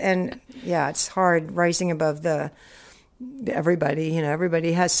it's hard rising above everybody.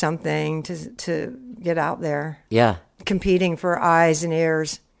 Everybody has something to get out there. Yeah, competing for eyes and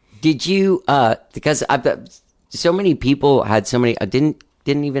ears. Did you? Because so many people had so many. Didn't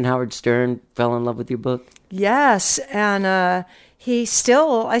even Howard Stern fell in love with your book? Yes, and I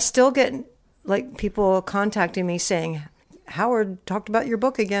still get people contacting me saying, Howard talked about your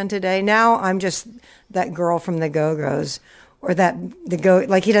book again today. Now I'm just that girl from the Go-Go's, or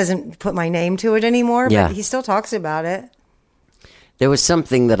he doesn't put my name to it anymore, but he still talks about it. There was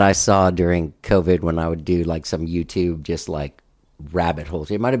something that I saw during COVID when I would do some YouTube, just rabbit holes.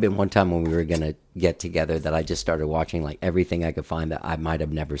 It might have been one time when we were going to get together that I just started watching everything I could find that I might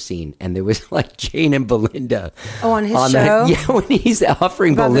have never seen. And there was Jane and Belinda. Oh, on his show? When he's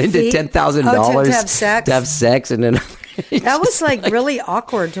offering about Belinda $10,000 to have sex. To have sex, and then that was really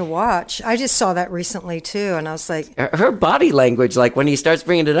awkward to watch. I just saw that recently too, and I was like, her body language, when he starts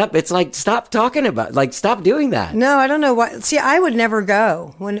bringing it up, it's stop talking about, stop doing that. No, I don't know why. See, I would never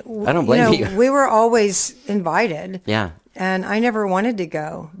go. I don't blame you. We were always invited. Yeah. And I never wanted to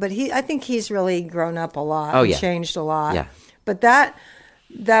go, but I think he's really grown up a lot. Oh, yeah. Changed a lot. Yeah. But that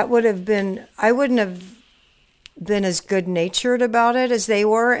would have been, I wouldn't have been as good natured about it as they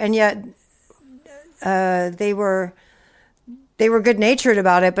were, and yet they were good natured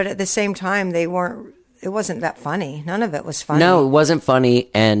about it, but at the same time they weren't. It wasn't that funny. None of it was funny. No, it wasn't funny,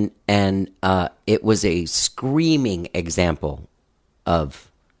 and it was a screaming example of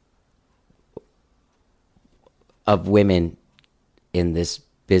women in this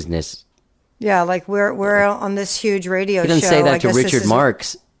business. Yeah, we're on this huge radio show. You didn't say that to Richard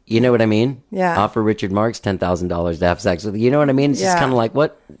Marx. You know what I mean? Yeah. Offer Richard Marx $10,000 to have sex with you. You know what I mean? It's just kind of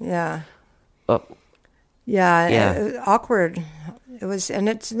what? Yeah. Oh. Yeah. Awkward. It was, and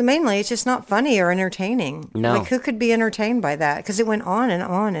it's just not funny or entertaining. No. Who could be entertained by that? Because it went on and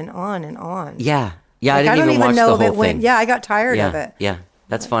on and on and on. Yeah. Yeah. I didn't even watch the whole thing. Yeah. I got tired of it. Yeah.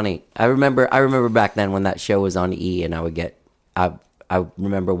 That's funny. I remember back then when that show was on E, and I I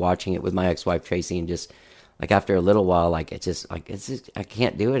remember watching it with my ex-wife Tracy, and just like after a little while, like it's just I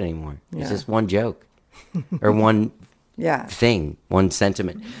can't do it anymore. It's just one joke or one thing, one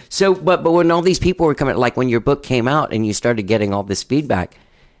sentiment. So, but when all these people were coming, like when your book came out and you started getting all this feedback,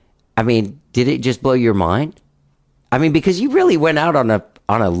 I mean, did it just blow your mind? I mean, because you really went out on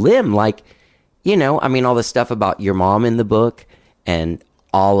a limb, like, you know, I mean, all the stuff about your mom in the book and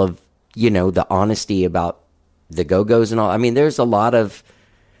all of, you know, the honesty about the Go-Go's and all. I mean, there's a lot of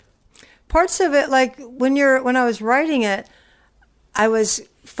parts of it. Like when I was writing it, I was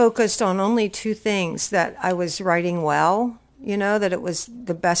focused on only two things: that I was writing well, you know, that it was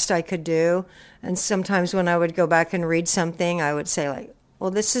the best I could do. And sometimes when I would go back and read something, I would say like,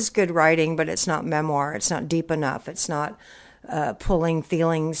 well, this is good writing, but it's not memoir. It's not deep enough. It's not pulling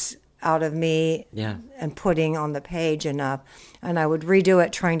feelings out of me and putting on the page enough. And I would redo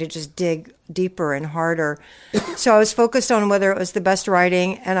it, trying to just dig deeper and harder. So I was focused on whether it was the best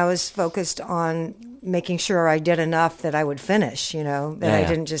writing, and I was focused on making sure I did enough that I would finish, you know, that I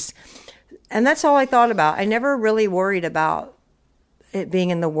didn't just... And that's all I thought about. I never really worried about it being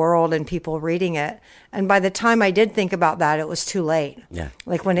in the world and people reading it. And by the time I did think about that, it was too late. Yeah.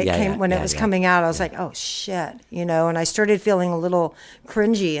 Like when it it was coming out, I was like, oh shit, you know, and I started feeling a little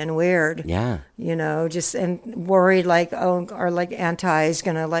cringy and weird. Yeah. You know, just and worried like, oh, are like antis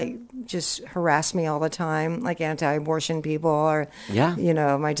gonna like just harass me all the time, like anti-abortion people, or you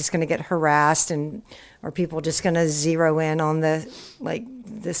know, am I just gonna get harassed, and are people just gonna zero in on the like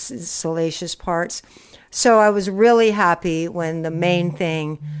this salacious parts? So I was really happy when the main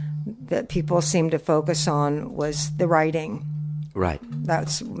thing that people seemed to focus on was the writing. Right.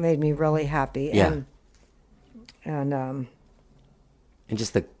 That's made me really happy. Yeah. And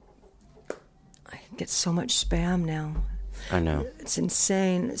just the... I get so much spam now. I know. It's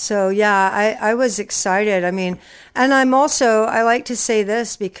insane. So yeah, I was excited. I mean, and I'm also, I like to say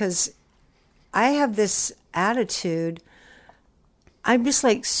this because I have this attitude. I'm just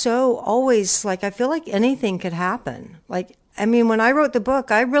like so always like, I feel like anything could happen. Like, I mean, when I wrote the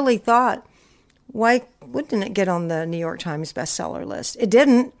book, I really thought, why wouldn't it get on the New York Times bestseller list? It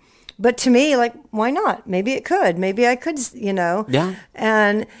didn't. But to me, like, why not? Maybe it could. Maybe I could, you know. Yeah.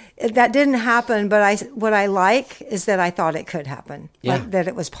 And that didn't happen. But what I like is that I thought it could happen. Yeah. Like, that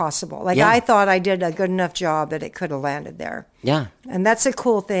it was possible. Like, I thought I did a good enough job that it could have landed there. Yeah. And that's a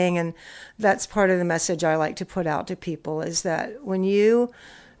cool thing. And that's part of the message I like to put out to people, is that when you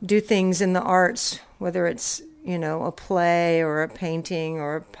do things in the arts, whether it's, you know, a play or a painting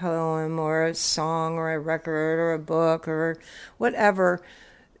or a poem or a song or a record or a book or whatever,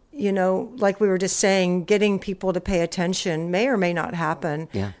 you know, like we were just saying, getting people to pay attention may or may not happen.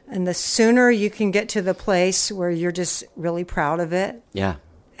 Yeah. And the sooner you can get to the place where you're just really proud of it. Yeah.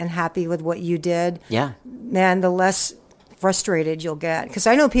 And happy with what you did. Yeah. Man, the less frustrated you'll get. Because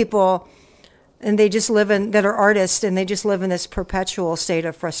I know people, and they just live in, that are artists, and they just live in this perpetual state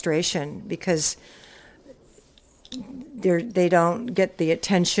of frustration because they don't get the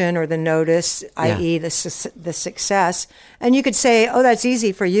attention or the notice, i.e. the success. And you could say, oh, that's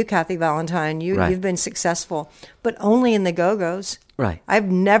easy for you, Kathy Valentine. You've been successful, but only in the Go-Go's. Right.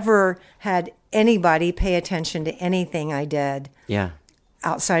 I've never had anybody pay attention to anything I did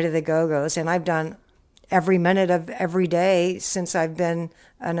outside of the Go-Go's. And I've done every minute of every day since I've been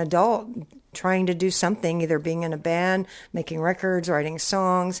an adult, trying to do something, either being in a band, making records, writing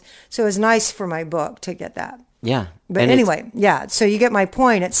songs. So it was nice for my book to get that. Yeah. But anyway, so you get my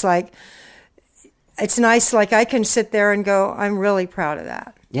point. It's like, it's nice. Like I can sit there and go, I'm really proud of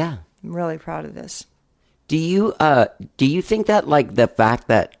that. Yeah. I'm really proud of this. Do you think that like the fact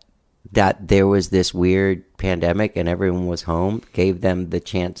that there was this weird pandemic and everyone was home gave them the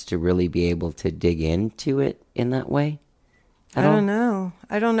chance to really be able to dig into it in that way? I don't know.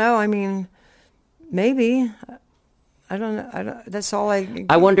 I mean, maybe. I don't know. That's all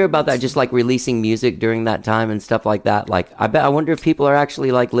I wonder about that, just like releasing music during that time and stuff like that. Like, I wonder if people are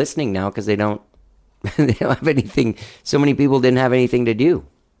actually like listening now because they don't have anything. So many people didn't have anything to do.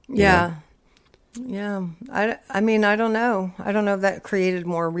 Yeah. Yeah. I mean, I don't know. I don't know if that created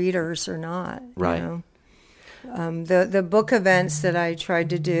more readers or not. Right. You know? The book events that I tried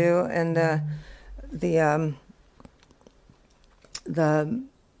to do and the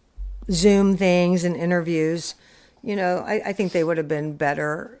Zoom things and interviews, you know, I think they would have been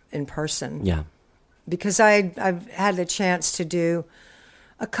better in person. Yeah. Because I've had the chance to do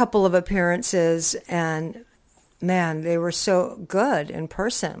a couple of appearances, and man, they were so good in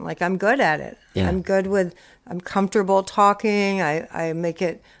person. Like, I'm good at it. Yeah. I'm comfortable talking.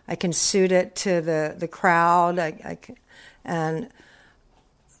 I can suit it to the crowd. It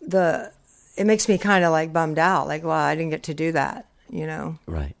makes me kind of like bummed out. Like, well, I didn't get to do that. you know.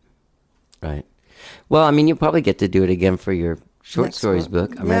 Right. Well, I mean, you'll probably get to do it again for your short Next stories one.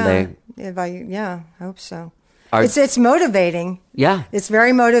 book. I mean, I hope so. Are- It's motivating. Yeah. It's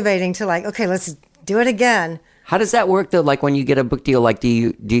very motivating to like, okay, let's do it again. How does that work though? Like when you get a book deal, like do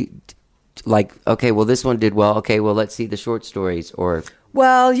you like, okay, well this one did well. Okay, well let's see the short stories or.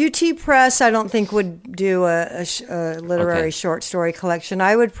 Well, UT Press, I don't think would do a literary Okay. short story collection.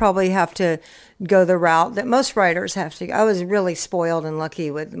 I would probably have to go the route that most writers have to. I was really spoiled and lucky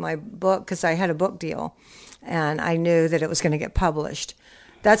with my book because I had a book deal, and I knew that it was going to get published.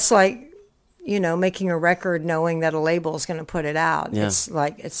 That's like, you know, making a record knowing that a label is going to put it out. Yeah. It's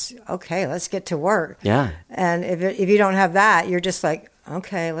like, it's okay, let's get to work. Yeah. And if you don't have that, you're just like,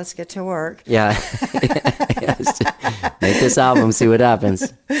 okay, let's get to work. Yeah. Yes. Make this album, see what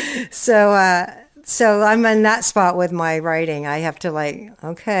happens. So I'm in that spot with my writing. I have to like,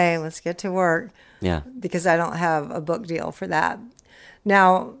 okay, let's get to work Yeah. because I don't have a book deal for that.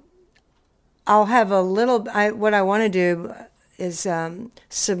 Now, I'll have a little. What I want to do is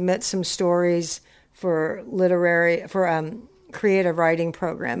submit some stories for creative writing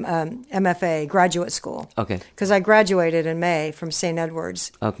program, MFA, graduate school. Okay. Because I graduated in May from St.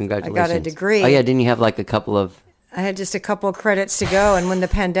 Edward's. Oh, congratulations. I got a degree. Oh yeah, didn't you have like a couple of. I had just a couple of credits to go, and when the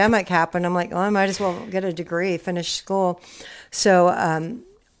pandemic happened, I'm like, oh, I might as well get a degree, finish school. So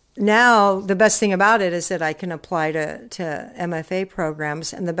now the best thing about it is that I can apply to MFA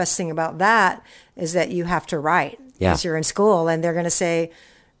programs, and the best thing about that is that you have to write Yeah. because you're in school, and they're going to say,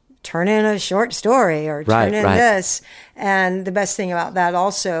 turn in a short story or turn in this. And the best thing about that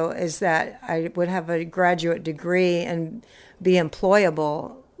also is that I would have a graduate degree and be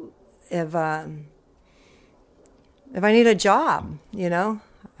employable if I need a job, you know.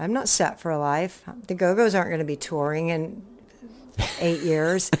 I'm not set for life. The Go-Go's aren't going to be touring in 8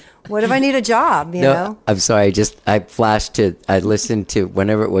 years. What if I need a job, you know? I'm sorry. I listened to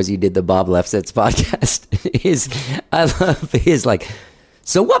whenever it was you did the Bob Lefsetz podcast. I love his like,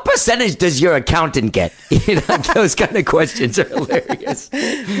 so what percentage does your accountant get? You know, those kind of questions are hilarious.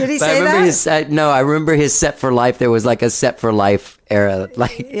 Did he But say that? I remember his Set for Life. There was like a Set for Life era.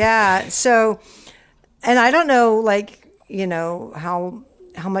 Like, Yeah. So, and I don't know, like, you know, how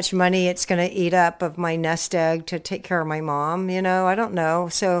much money it's going to eat up of my nest egg to take care of my mom, you know, I don't know.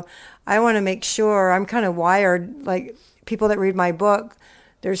 So I want to make sure. I'm kind of wired, like people that read my book,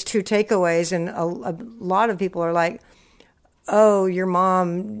 there's 2 takeaways, and a lot of people are like, oh, your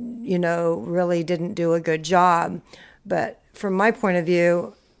mom, you know, really didn't do a good job. But from my point of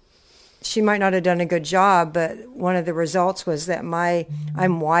view, she might not have done a good job, but one of the results was that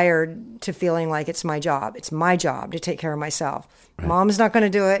I'm wired to feeling like it's my job. It's my job to take care of myself. Right. Mom's not going to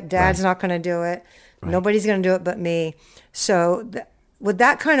do it. Dad's not going to do it. Right. Nobody's going to do it but me. So with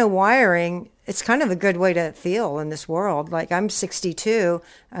that kind of wiring, it's kind of a good way to feel in this world. Like I'm 62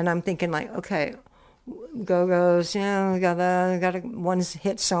 and I'm thinking like, okay, Go-Go's, you know, we got a one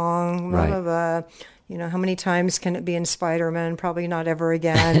hit song, blah, blah, blah. You know, how many times can it be in Spider-Man? Probably not ever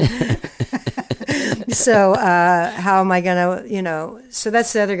again. So how am I going to, you know, so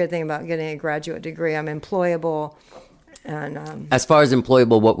that's the other good thing about getting a graduate degree. I'm employable. And as far as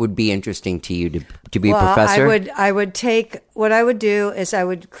employable, what would be interesting to you to be a professor? I would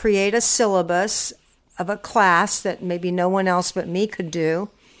create a syllabus of a class that maybe no one else but me could do.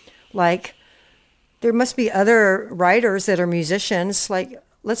 Like, there must be other writers that are musicians. Like,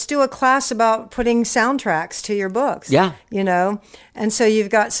 let's do a class about putting soundtracks to your books. Yeah. You know? And so you've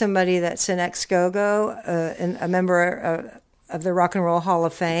got somebody that's an ex-Go-Go, and a member of the Rock and Roll Hall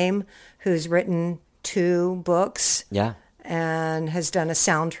of Fame who's written 2 books. Yeah. And has done a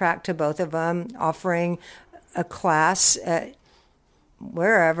soundtrack to both of them, offering a class at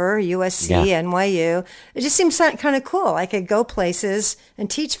wherever, USC, NYU. It just seems kind of cool. I could go places and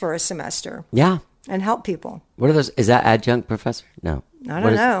teach for a semester. Yeah. And help people. What are those? Is that adjunct professor? No. I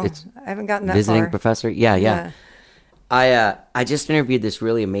don't know. I haven't gotten that visiting far. professor? Yeah. I just interviewed this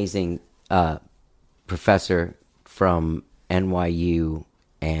really amazing professor from NYU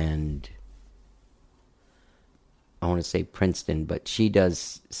and I want to say Princeton, but she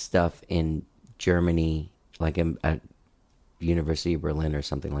does stuff in Germany, like at University of Berlin or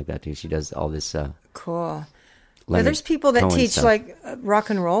something like that too. She does all this. Cool. Yeah, there's people that teach stuff. Like rock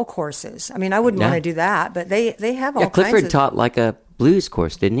and roll courses. I mean, I wouldn't want to do that, but they have all kinds of... Clifford taught like a blues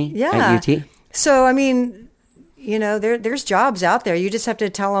course, didn't he? Yeah. At UT? So, I mean, you know, there's jobs out there. You just have to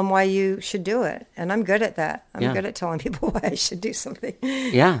tell them why you should do it. And I'm good at that. I'm good at telling people why I should do something.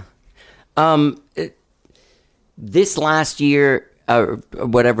 Yeah. This last year,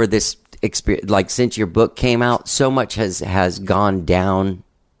 whatever this experience, like since your book came out, so much has gone down,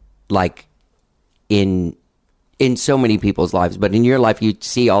 like in in so many people's lives, but in your life, you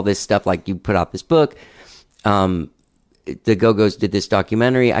see all this stuff. Like you put out this book. The Go-Go's did this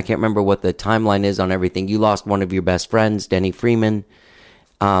documentary. I can't remember what the timeline is on everything. You lost one of your best friends, Denny Freeman.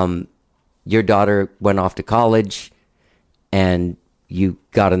 Your daughter went off to college, and you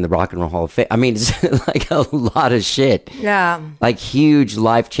got in the Rock and Roll Hall of Fame. I mean, it's like a lot of shit. Yeah. Like huge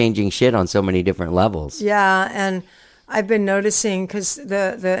life-changing shit on so many different levels. Yeah, and I've been noticing, because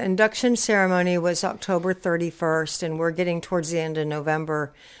the induction ceremony was October 31st, and we're getting towards the end of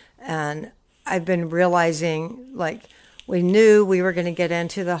November, and I've been realizing, like, we knew we were going to get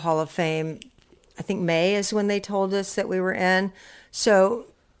into the Hall of Fame. I think May is when they told us that we were in. So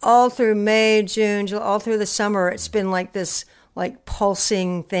all through May, June, July, all through the summer, it's been like this, like,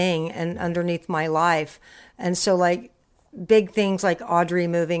 pulsing thing and underneath my life. And so, like, big things like Audrey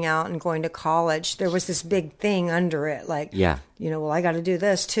moving out and going to college, there was this big thing under it. Like, Yeah. Well, I got to do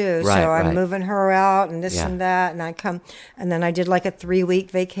this too. Right, so I'm right. moving her out and this Yeah. and that. And I come, and then I did like a 3-week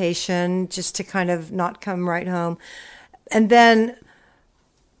vacation just to kind of not come right home. And then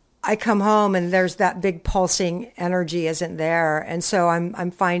I come home and there's that big pulsing energy isn't there. And so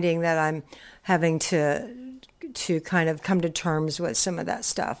I'm finding that I'm having to kind of come to terms with some of that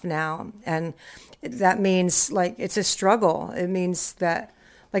stuff now. And that means, like, it's a struggle. It means that,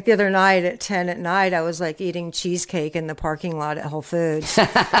 like, the other night at 10 at night, I was like eating cheesecake in the parking lot at Whole Foods,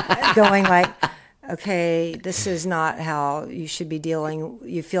 going like, okay, this is not how you should be dealing.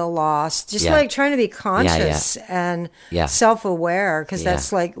 You feel lost. Just Yeah. like trying to be conscious and Yeah. self-aware, because Yeah.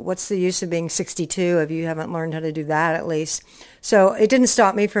 that's like, what's the use of being 62 if you haven't learned how to do that at least? So it didn't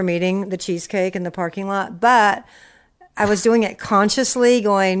stop me from eating the cheesecake in the parking lot, but I was doing it consciously,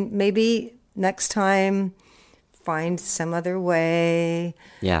 going, maybe next time find some other way.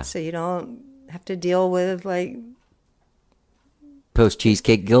 Yeah. So you don't have to deal with, like,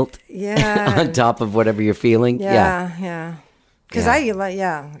 Post-cheesecake guilt yeah. on top of whatever you're feeling. Yeah. Because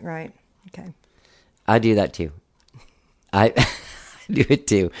Yeah. right. Okay. I do that too. I do it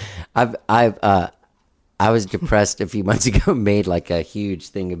too. I was depressed a few months ago, made like a huge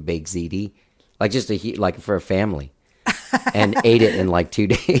thing of baked ziti, like just like for a family, and ate it in like 2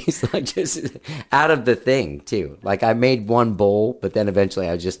 days, like just out of the thing too. Like I made one bowl, but then eventually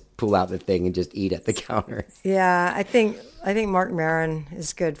I would just pull out the thing and just eat at the counter. Yeah, I think Mark Maron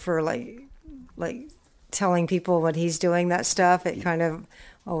is good for like telling people what he's doing, that stuff. It kind of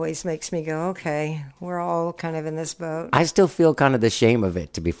always makes me go, okay, we're all kind of in this boat. I still feel kind of the shame of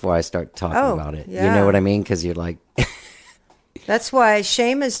it before I start talking about it. Yeah. You know what I mean? Because you're like, That's why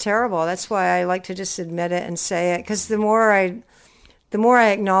shame is terrible. That's why I like to just admit it and say it. Because the more I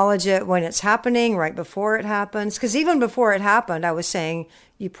acknowledge it when it's happening, right before it happens. Because even before it happened, I was saying,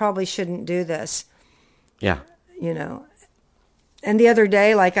 you probably shouldn't do this. yeah, And the other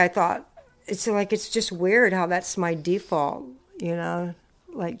day, like, I thought, it's just weird how that's my default,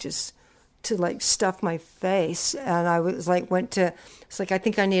 like just to like stuff my face. And I was like, it's like, I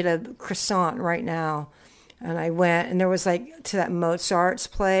think I need a croissant right now. And I went, and there was like to that Mozart's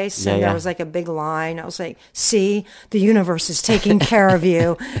place, and there was like a big line. I was like, see, the universe is taking care of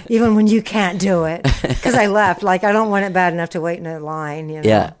you, even when you can't do it. Because I left. Like, I don't want it bad enough to wait in a line,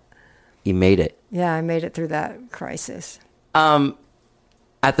 Yeah. You made it. Yeah, I made it through that crisis.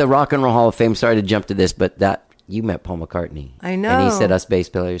 At the Rock and Roll Hall of Fame, sorry to jump to this, but you met Paul McCartney. I know. And he said us bass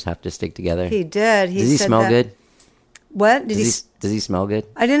players have to stick together. He did. Does he said smell that. good? What? Does he smell good?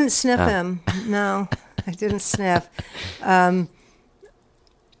 I didn't sniff him. No, I didn't sniff.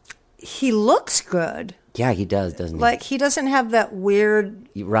 He looks good. Yeah, he does, doesn't he? Like, he doesn't have that weird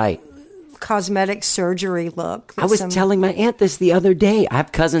Right. cosmetic surgery look. I was telling my aunt this the other day. I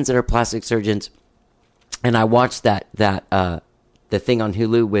have cousins that are plastic surgeons, and I watched the thing on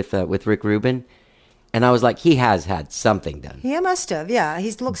Hulu with Rick Rubin, and I was like, he has had something done. He must have, yeah.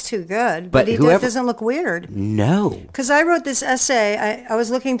 He looks too good, But but he doesn't look weird. No. Because I wrote this essay. I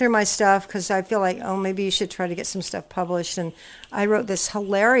was looking through my stuff because I feel like, oh, maybe you should try to get some stuff published. And I wrote this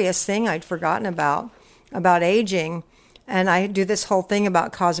hilarious thing I'd forgotten about aging. And I do this whole thing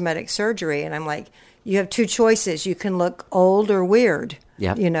about cosmetic surgery. And I'm like, you have two choices. You can look old or weird.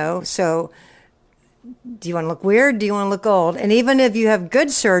 Yep. So do you want to look weird? Do you want to look old? And even if you have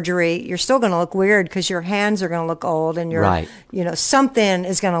good surgery, you're still going to look weird because your hands are going to look old, and Right. Something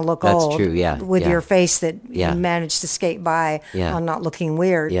is going to look That's old. true, yeah, With yeah. your face that Yeah. you managed to skate by Yeah. on not looking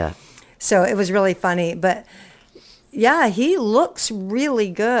weird. Yeah. So it was really funny, but yeah, he looks really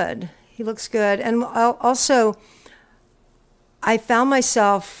good. He looks good, and also, I found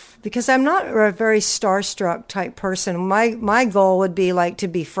myself, because I'm not a very starstruck type person. My goal would be like to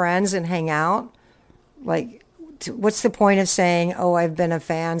be friends and hang out, like what's the point of saying, oh, I've been a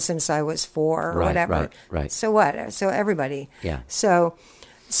fan since I was 4 or Right, whatever? right. So what? So everybody. Yeah. So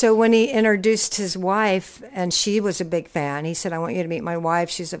when he introduced his wife, and she was a big fan, he said, I want you to meet my wife.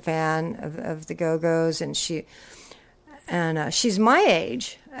 She's a fan of the Go-Go's, and she's my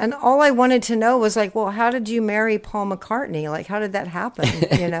age. And all I wanted to know was like, well, how did you marry Paul McCartney? Like, how did that happen?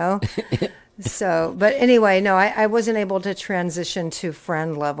 You know? So, but anyway, no, I wasn't able to transition to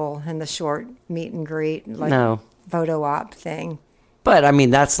friend level in the short meet and greet, like photo op thing. But I mean,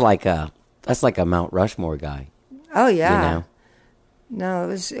 that's like a Mount Rushmore guy. Oh yeah. You know? No,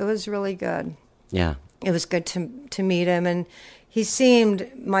 it was really good. Yeah. It was good to meet him, and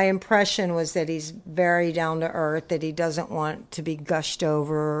my impression was that he's very down to earth, that he doesn't want to be gushed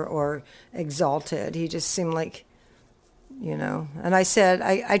over or exalted. He just seemed like, you know, and I said,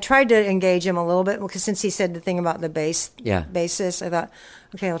 I tried to engage him a little bit, because since he said the thing about the bassist, I thought,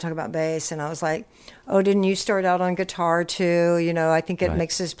 okay, I'll talk about bass. And I was like, oh, didn't you start out on guitar too? You know, I think it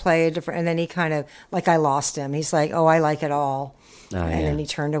makes us play a different, and then he kind of, like, I lost him. He's like, oh, I like it all. Oh, and then he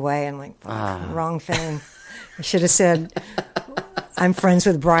turned away, and like, wrong thing. I should have said, I'm friends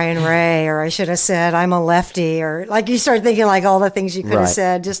with Brian Ray, or I should have said, I'm a lefty, or like, you start thinking like all the things you could have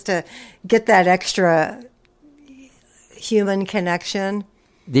said just to get that extra human connection.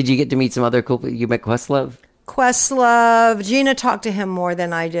 Did you get to meet some other cool people? You met Questlove? Gina talked to him more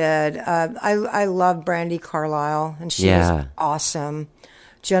than I did. I love Brandy Carlisle, and she was awesome.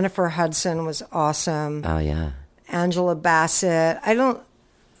 Jennifer Hudson was awesome. Oh, yeah. Angela Bassett. I'm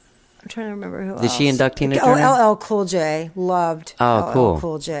trying to remember who else. Did she induct Tina Turner? Oh, LL Cool J. Loved LL cool.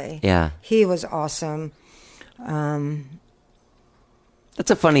 Cool J. Yeah. He was awesome. That's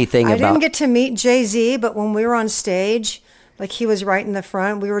a funny thing I didn't get to meet Jay-Z, but when we were on stage, like, he was right in the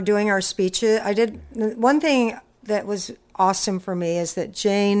front. We were doing our speeches. One thing that was awesome for me is that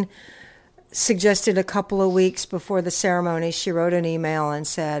Jane suggested a couple of weeks before the ceremony, she wrote an email and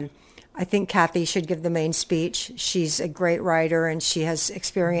said, I think Kathy should give the main speech. She's a great writer, and she has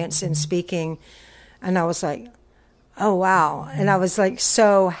experience in speaking. And I was like, oh, wow. And I was like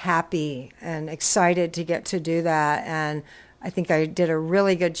so happy and excited to get to do that. And I think I did a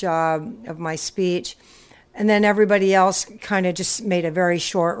really good job of my speech. And then everybody else kind of just made a very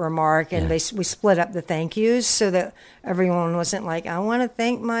short remark, and we split up the thank yous so that everyone wasn't like, I want to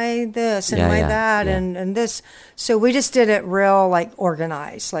thank my this and my that and this. So we just did it real, like,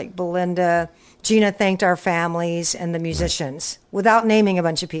 organized. Like, Gina thanked our families and the musicians without naming a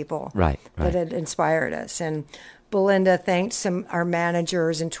bunch of people. Right. That had inspired us. And Belinda thanked our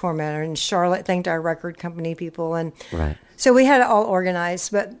managers and tour managers, and Charlotte thanked our record company people. And so we had it all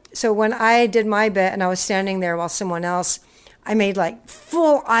organized. But so when I did my bit and I was standing there while someone else, I made like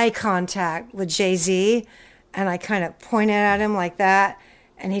full eye contact with Jay-Z, and I kind of pointed at him like that,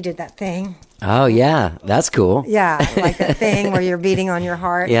 and he did that thing. Oh, yeah. That's cool. Yeah, like that thing where you're beating on your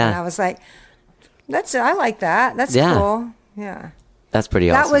heart. Yeah. And I was like, I like that. That's cool. Yeah. That's pretty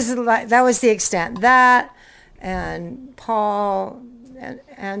awesome. That was the extent. That and Paul and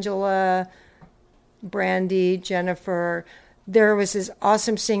Angela, Brandy, Jennifer. There was this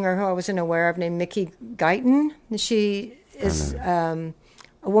awesome singer who I wasn't aware of named Mickey Guyton. She is a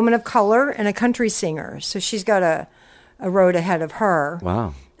woman of color and a country singer. So she's got a road ahead of her.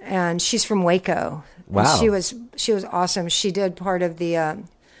 Wow. And she's from Waco. Wow. And she was awesome. She did part of the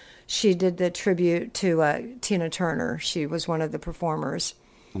she did the tribute to Tina Turner. She was one of the performers.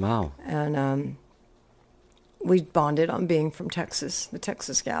 Wow. And we bonded on being from Texas, the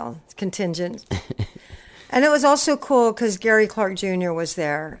Texas gal, contingent. And it was also cool because Gary Clark Jr. was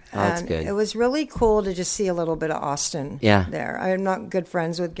there. Oh, that's and good. It was really cool to just see a little bit of Austin there. I'm not good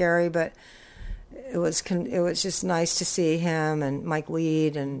friends with Gary, but it was just nice to see him and Mike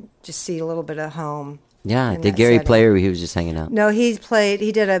Weed and just see a little bit of home. Yeah. Did Gary play, or he was just hanging out? No, he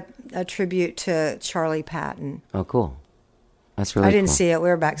did a tribute to Charlie Patton. Oh, cool. That's really cool. I didn't see it. We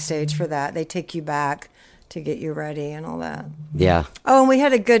were backstage for that. They take you back to get you ready and all that. Yeah. Oh, and we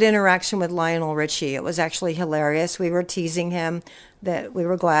had a good interaction with Lionel Richie. It was actually hilarious. We were teasing him that we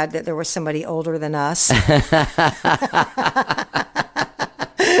were glad that there was somebody older than us.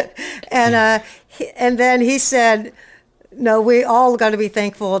 And then he said, no, we all got to be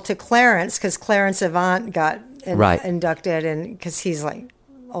thankful to Clarence, because Clarence Avant got inducted, and because he's like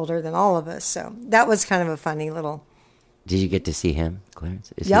older than all of us. So that was kind of a funny little... Did you get to see him,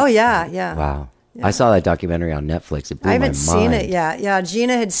 Clarence? Yeah. Wow. Yeah. I saw that documentary on Netflix. It blew my mind. I haven't seen it yet. Yeah,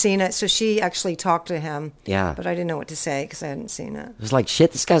 Gina had seen it, so she actually talked to him. Yeah. But I didn't know what to say because I hadn't seen it. It was like,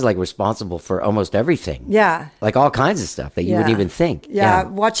 shit, this guy's like responsible for almost everything. Yeah. Like all kinds of stuff that you wouldn't even think. Yeah,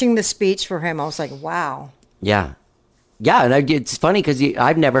 watching the speech for him, I was like, wow. Yeah. Yeah, and it's funny because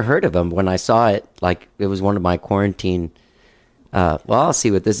I've never heard of them. When I saw it, like it was one of my quarantine. Well, I'll see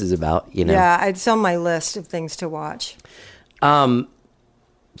what this is about. Yeah, it's on my list of things to watch.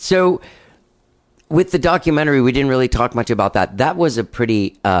 So with the documentary, we didn't really talk much about that. That was a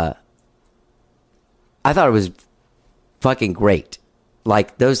pretty. I thought it was fucking great.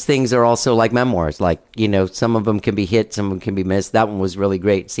 Like those things are also like memoirs. Like some of them can be hit, some of them can be missed. That one was really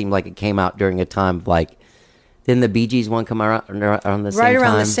great. It seemed like it came out during a time of like. Didn't the Bee Gees one come around around the same time? Right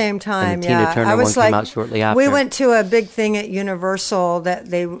around the same time, and the yeah. Tina Turner one came out shortly after. We went to a big thing at Universal that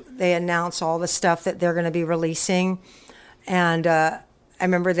they announce all the stuff that they're going to be releasing, and I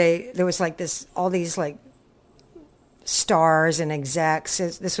remember there was like all these like stars and execs.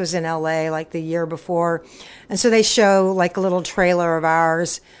 This was in LA like the year before, and so they show like a little trailer of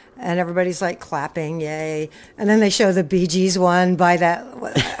ours. And everybody's like clapping, yay! And then they show the Bee Gees one by that.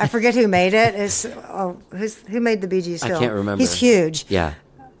 I forget who made it. Who made the Bee Gees film? I can't remember. He's huge. Yeah.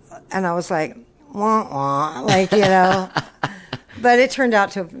 And I was like, wah wah, like But it turned out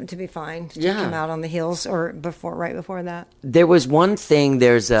to be fine. To come out on the heels or right before that. There was one thing.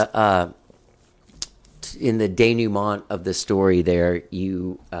 There's in the denouement of the story. There,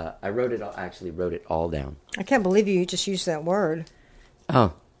 I wrote it. Actually, wrote it all down. I can't believe you just used that word.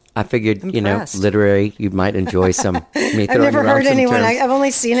 Oh. I figured, Impressed. Literary, you might enjoy some. Me I've never heard anyone. Terms. I've only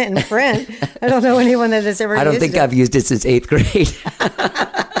seen it in print. I don't know anyone that has ever used it. I don't think I've used it since 8th grade.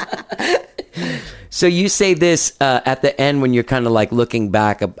 So you say this at the end when you're kind of like looking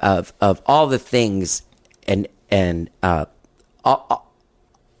back of all the things and all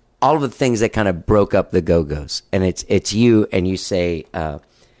of the things that kind of broke up the Go-Go's. And it's you, and you say,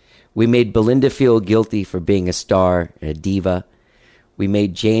 we made Belinda feel guilty for being a star and a diva. We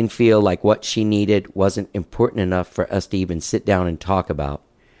made Jane feel like what she needed wasn't important enough for us to even sit down and talk about.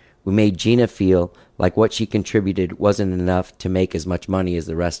 We made Gina feel like what she contributed wasn't enough to make as much money as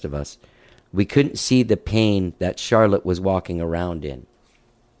the rest of us. We couldn't see the pain that Charlotte was walking around in.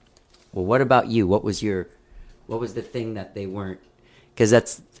 Well, what about you? What was the thing that they weren't? Because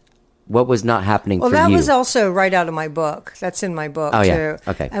that's what was not happening for you. Well, that was also right out of my book. That's in my book, too. Yeah.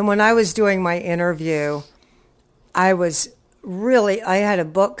 Okay. And when I was doing my interview, I had a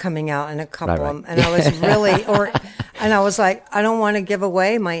book coming out in a couple of them, and I was and I was like, I don't want to give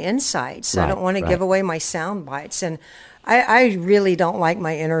away my insights. I don't want to give away my sound bites. And I really don't like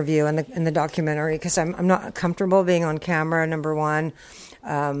my interview in the documentary because I'm not comfortable being on camera, number one.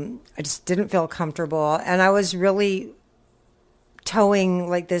 I just didn't feel comfortable. And I was really towing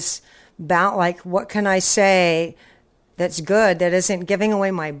like this like, what can I say that's good, that isn't giving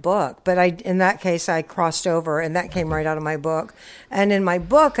away my book. But in that case, I crossed over, and that came right out of my book. And in my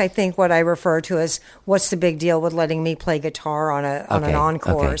book, I think what I refer to as what's the big deal with letting me play guitar on an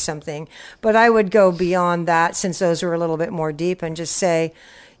encore or something. But I would go beyond that, since those were a little bit more deep, and just say,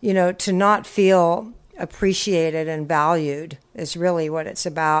 to not feel appreciated and valued is really what it's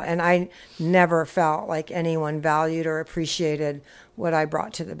about. And I never felt like anyone valued or appreciated what I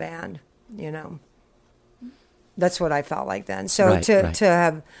brought to the band, That's what I felt like then. So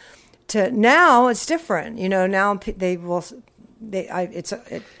to now it's different. Now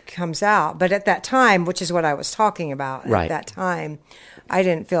it comes out. But at that time, which is what I was talking about, at that time, I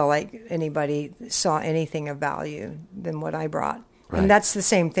didn't feel like anybody saw anything of value than what I brought. Right. And that's the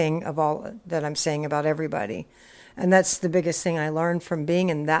same thing of all that I'm saying about everybody. And that's the biggest thing I learned from being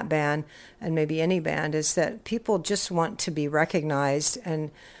in that band, and maybe any band, is that people just want to be recognized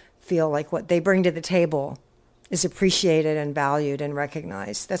and feel like what they bring to the table is appreciated and valued and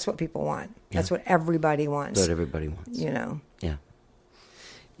recognized. That's what people want. Yeah. That's what everybody wants. That's what everybody wants. Yeah.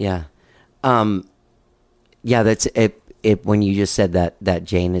 Yeah. That's it. When you just said that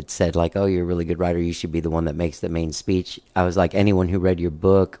Jane had said like, oh, you're a really good writer, you should be the one that makes the main speech. I was like, anyone who read your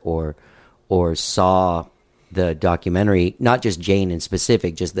book or saw the documentary, not just Jane in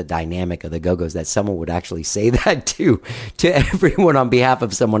specific, just the dynamic of the Go-Go's, that someone would actually say that to everyone on behalf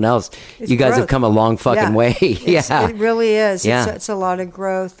of someone else. You guys have come a long fucking way. It really is. Yeah. It's a lot of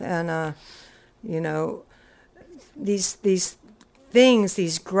growth, and these things,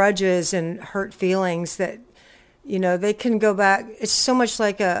 these grudges and hurt feelings that they can go back. It's so much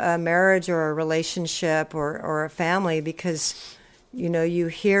like a marriage or a relationship or a family, because you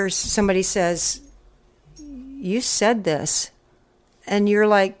hear somebody says, you said this, and you're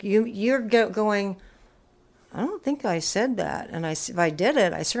like, you're going, I don't think I said that. And if I did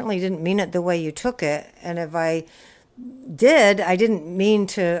it, I certainly didn't mean it the way you took it. And if I did, I didn't mean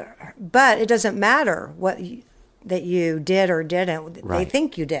to, but it doesn't matter that you did or didn't. Right. They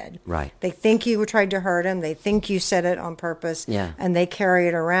think you did. Right. They think you tried to hurt him. They think you said it on purpose. Yeah. And they carry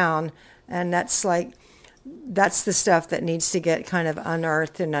it around. And that's like, that's the stuff that needs to get kind of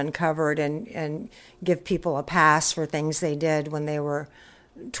unearthed and uncovered and give people a pass for things they did when they were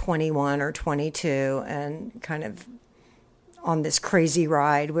 21 or 22 and kind of on this crazy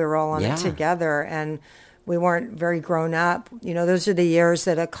ride. We were all on it together, and we weren't very grown up. You know, those are the years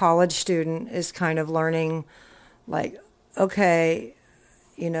that a college student is kind of learning, like, okay,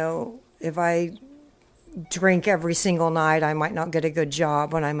 you know, if I drink every single night, I might not get a good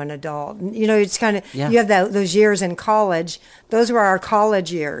job when I'm an adult. You know, it's kind of, you have those years in college. Those were our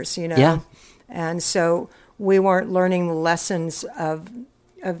college years, you know. Yeah. And so we weren't learning the lessons of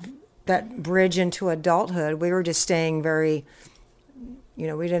that bridge into adulthood. We were just staying very, you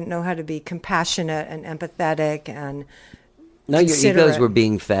know, we didn't know how to be compassionate and empathetic and No, your considerate. egos were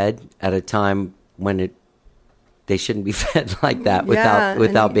being fed at a time when they shouldn't be fed like that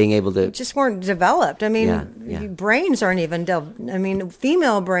without being able to. Just weren't developed. I mean, brains aren't even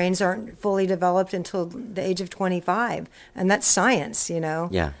female brains aren't fully developed until the age of 25, and that's science, you know.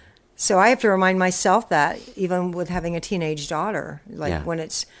 Yeah. So I have to remind myself that, even with having a teenage daughter, like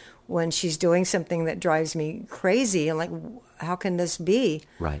when she's doing something that drives me crazy, and like, how can this be?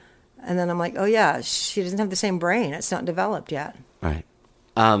 Right. And then I'm like, oh yeah, she doesn't have the same brain. It's not developed yet. Right.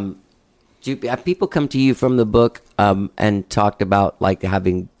 Have people come to you from the book and talked about like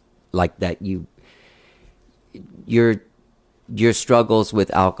having like that your struggles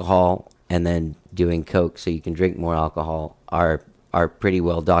with alcohol and then doing coke so you can drink more alcohol are pretty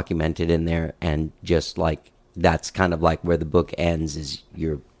well documented in there, and just like that's kind of like where the book ends is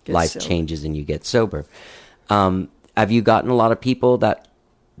your life changes and you get sober. Have you gotten a lot of people that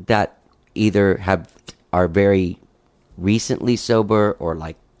either are very recently sober or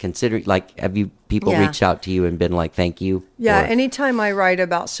like consider, like, have you people reached out to you and been like, thank you? Yeah, or, anytime I write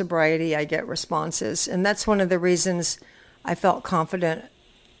about sobriety, I get responses. And that's one of the reasons I felt confident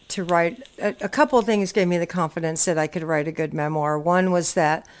to write. A couple of things gave me the confidence that I could write a good memoir. One was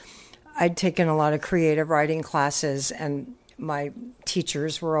that I'd taken a lot of creative writing classes, and my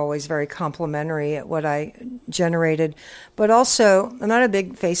teachers were always very complimentary at what I generated. But also, I'm not a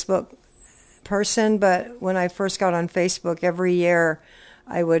big Facebook person, but when I first got on Facebook, every year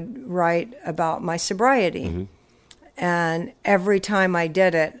I would write about my sobriety. Mm-hmm. And every time I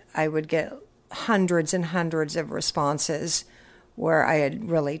did it, I would get hundreds and hundreds of responses where I had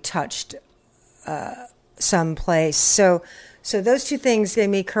really touched some place. So those two things gave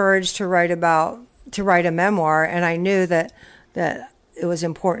me courage to write a memoir, and I knew that it was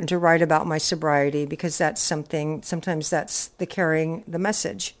important to write about my sobriety, because that's something, sometimes that's the carrying the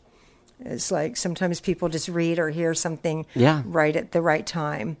message. It's like sometimes people just read or hear something right at the right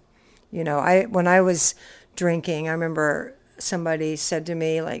time. You know, when I was drinking, I remember somebody said to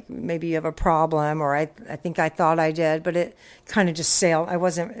me, like, maybe you have a problem, or I think I thought I did, but it kind of just sailed. It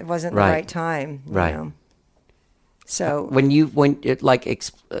wasn't the right time. You know? So when you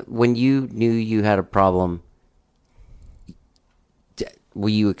knew you had a problem, will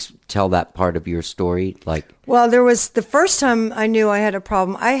you tell that part of your story? Like, well, there was the first time I knew I had a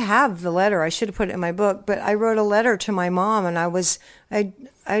problem. I have the letter. I should have put it in my book, but I wrote a letter to my mom, and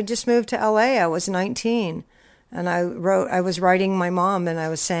I just moved to LA. I was 19, and I was writing my mom, and I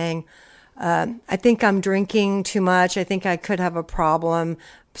was saying, I think I'm drinking too much. I think I could have a problem,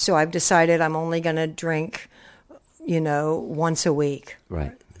 so I've decided I'm only going to drink, once a week.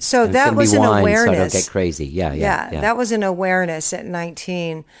 Right. So that was an awareness. So I don't get crazy. Yeah. That was an awareness at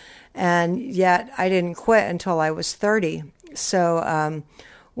 19, and yet I didn't quit until I was 30. So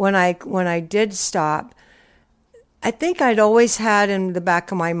when I did stop, I think I'd always had in the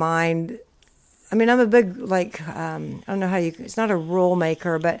back of my mind. I mean, I'm a big I don't know how it's not a rule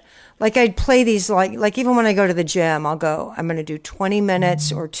maker, but like I'd play these like even when I go to the gym, I'm going to do 20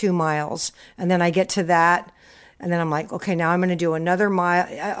 minutes or 2 miles, and then I get to that. And then I'm like, okay, now I'm going to do another mile.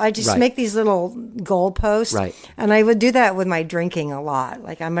 I just make these little goalposts. Right. And I would do that with my drinking a lot.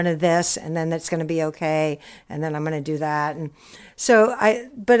 Like, I'm going to this, and then that's going to be okay. And then I'm going to do that. And so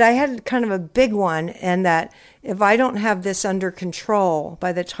but I had kind of a big one, in that if I don't have this under control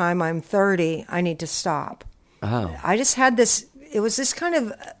by the time I'm 30, I need to stop. Oh. I just had this, it was this kind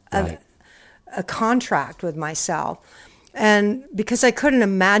of a contract with myself. And because I couldn't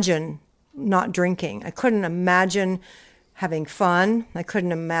imagine not drinking. I couldn't imagine having fun. I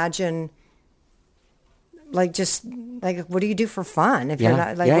couldn't imagine what do you do for fun if you're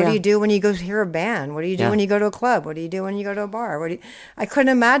not what do you do when you go hear a band? What do you do when you go to a club? What do you do when you go to a bar? I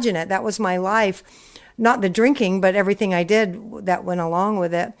couldn't imagine it. That was my life. Not the drinking, but everything I did that went along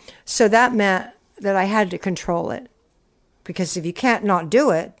with it. So that meant that I had to control it. Because if you can't not do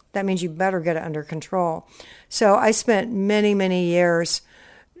it, that means you better get it under control. So I spent many, many years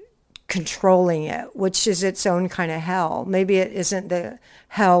controlling it, which is its own kind of hell. Maybe it isn't the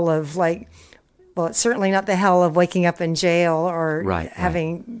hell of like, well, it's certainly not the hell of waking up in jail or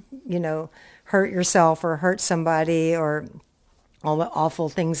having, hurt yourself or hurt somebody or all the awful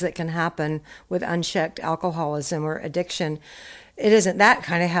things that can happen with unchecked alcoholism or addiction. It isn't that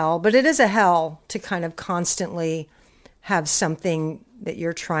kind of hell, but it is a hell to kind of constantly have something that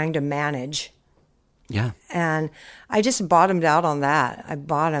you're trying to manage. Yeah. And I just bottomed out on that. I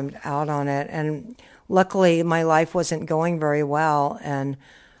bottomed out on it. And luckily, my life wasn't going very well. And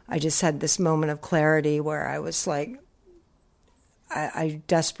I just had this moment of clarity where I was like, I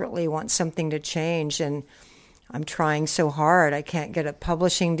desperately want something to change. And I'm trying so hard. I can't get a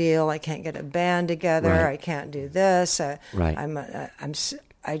publishing deal. I can't get a band together. Right. I can't do this. I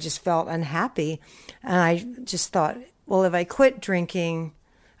just felt unhappy. And I just thought, well, if I quit drinking,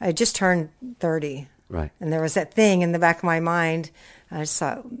 I just turned 30. Right. And there was that thing in the back of my mind. I just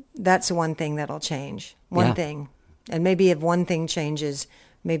thought, that's one thing that'll change. One thing. And maybe if one thing changes,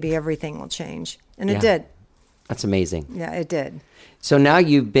 maybe everything will change. And it did. That's amazing. Yeah, it did. So now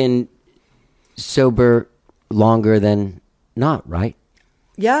you've been sober longer than not, right?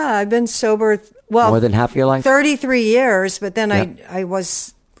 Yeah, I've been sober, more than half your life? 33 years, but then I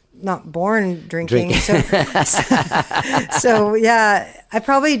was not born drinking. So yeah, I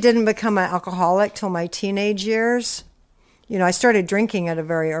probably didn't become an alcoholic till my teenage years. I started drinking at a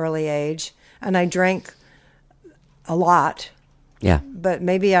very early age, and I drank a lot. Yeah. But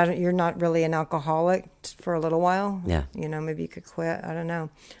maybe you're not really an alcoholic for a little while. Yeah. Maybe you could quit. I don't know.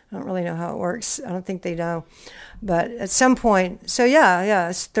 I don't really know how it works. I don't think they know. But at some point, so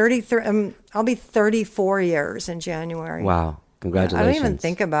it's 33. I'll be 34 years in January. Wow. Congratulations. I don't even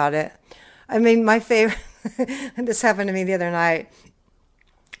think about it. I mean, my favorite, this happened to me the other night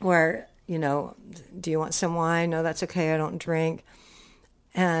where, do you want some wine? No, that's okay. I don't drink.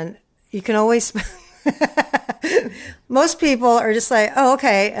 And you can always, most people are just like, oh,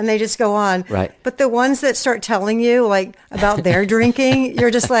 okay. And they just go on. Right. But the ones that start telling you like about their drinking,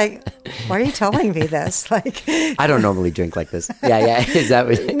 you're just like, why are you telling me this? Like, I don't normally drink like this. Yeah. Is that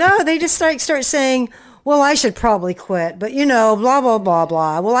what? No, they just start saying, well, I should probably quit, but blah, blah, blah,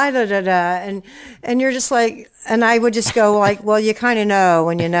 blah. Well, and you're just like, and I would just go like, well, you kind of know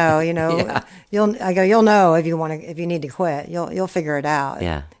when Yeah. you'll know if you need to quit, you'll figure it out.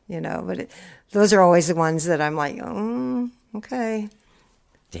 Yeah. But those are always the ones that I'm like, okay.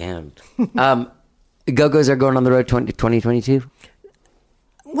 Damn. Go-Go's are going on the road 2022?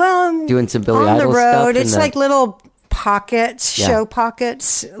 Well, doing some Billy on Idol the road, stuff. it's like little pockets, show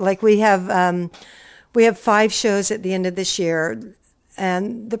pockets. Like we have 5 shows at the end of this year.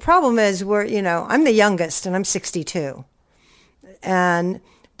 And the problem is I'm the youngest and I'm 62. And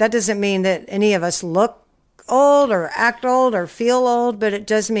that doesn't mean that any of us look old or act old or feel old, but it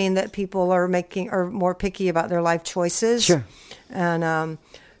does mean that people are more picky about their life choices. Sure. And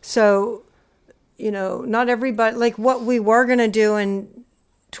so, not everybody, like what we were going to do in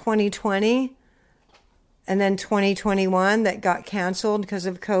 2020 and then 2021 that got canceled because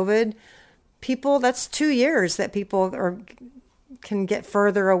of COVID, that's 2 years that people can get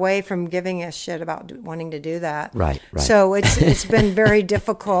further away from giving a shit about wanting to do that. Right. So it's been very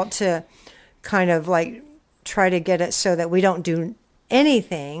difficult to kind of like try to get it so that we don't do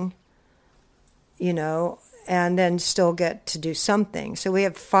anything, and then still get to do something. So we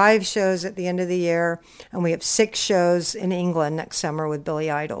have 5 shows at the end of the year, and we have 6 shows in England next summer with Billy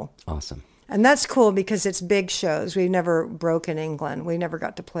Idol. Awesome. And that's cool because it's big shows. We never broke in England. We never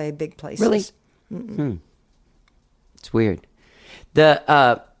got to play big places. Really? It's weird.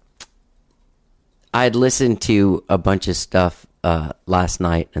 I'd listened to a bunch of stuff last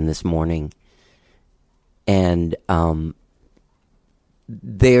night and this morning, and the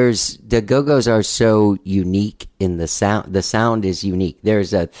Go-Go's are so unique in the sound. The sound is unique.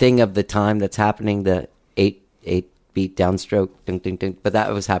 There's a thing of the time that's happening, the 8-beat downstroke, ding, ding, ding, but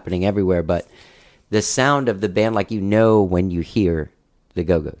that was happening everywhere. But the sound of the band, like when you hear the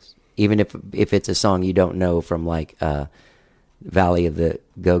Go-Go's, even if it's a song you don't know from like Valley of the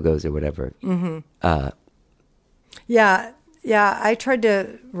Go-Go's or whatever. Mm-hmm. Yeah, I tried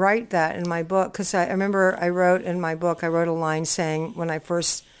to write that in my book because I remember I wrote a line saying when I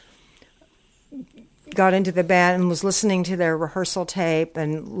first got into the band and was listening to their rehearsal tape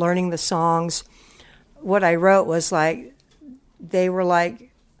and learning the songs, what I wrote was like, they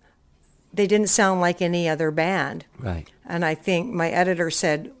didn't sound like any other band. Right. And I think my editor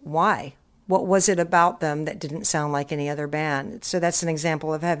said, why? What was it about them that didn't sound like any other band? So that's an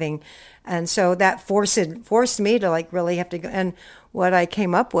example of having, and so that forced me to like really have to go. And what I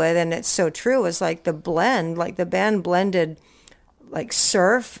came up with, and it's so true, is like the blend, like the band blended like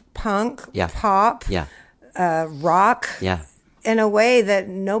surf, punk, Yeah. pop, Yeah. rock, Yeah. in a way that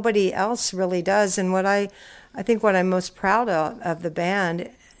nobody else really does. And what I think what I'm most proud of the band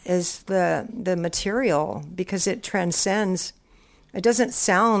is the material, because it transcends. It doesn't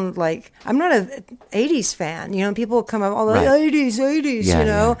sound like, I'm not a 80s fan. You know, people come up all the Right. 80s, Yeah, you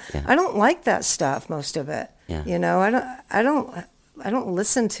know. yeah. I don't like that stuff, most of it. Yeah. You know, I don't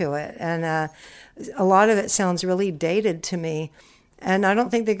listen to it, and a lot of it sounds really dated to me. And I don't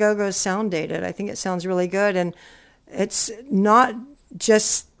think the Go-Go's sound dated. I think it sounds really good, and it's not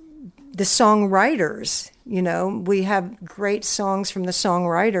just the songwriters. You know, we have great songs from the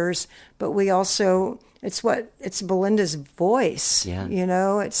songwriters, but we also, it's Belinda's voice. Yeah. You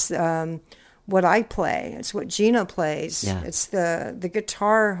know, it's what I play. It's what Gina plays. Yeah. It's the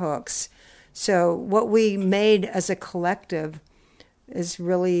guitar hooks. So what we made as a collective is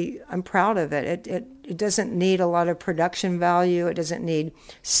really, I'm proud of it. It doesn't need a lot of production value. It doesn't need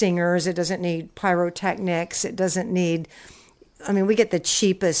singers. It doesn't need pyrotechnics. It doesn't need, I mean, we get the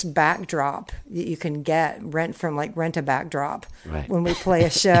cheapest backdrop that you can rent a backdrop. Right. When we play a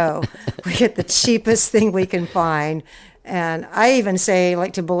show. We get the cheapest thing we can find. And I even say,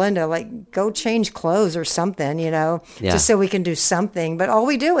 like, to Belinda, like, go change clothes or something, you know, Yeah. just so we can do something. But all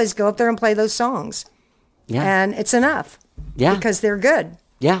we do is go up there and play those songs. Yeah. And it's enough. Yeah. Because they're good.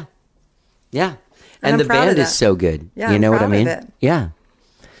 Yeah. Yeah. And And I'm the proud of band is that. so good. Yeah, you I'm know what I proud of mean? it. Yeah.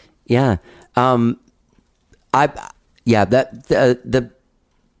 Yeah. The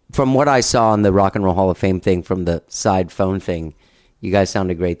from what I saw on the Rock and Roll Hall of Fame thing, from the side phone thing, you guys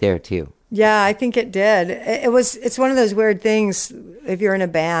sounded great there too. Yeah, I think it did. It's one of those weird things. If you're in a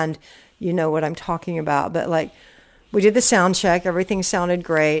band, you know what I'm talking about. But like, we did the sound check. Everything sounded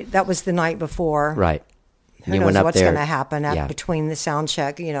great. That was the night before. Right. Who You knows went up what's there. going to happen Yeah. between the sound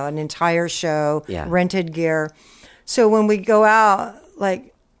check, you know, an entire show, Yeah. rented gear. So when we go out,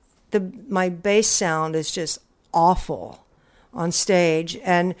 like, my bass sound is just awful on stage,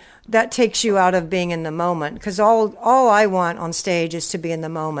 and that takes you out of being in the moment, because all I want on stage is to be in the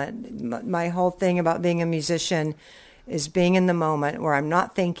moment. My whole thing about being a musician is being in the moment, where I'm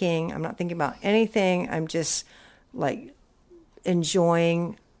not thinking about anything. I'm just like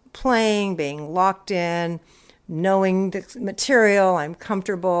enjoying playing, being locked in, knowing the material. I'm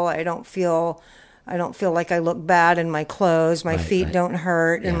comfortable. I don't feel like I look bad in my clothes. My feet right. don't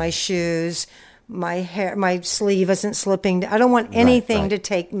hurt in Yeah. my shoes. My hair, my sleeve isn't slipping. I don't want anything right. to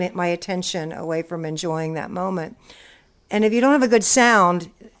take my attention away from enjoying that moment. And if you don't have a good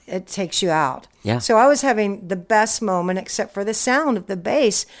sound, it takes you out. Yeah. So I was having the best moment, except for the sound of the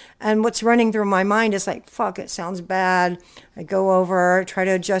bass. And what's running through my mind is like, fuck, it sounds bad. I go over, try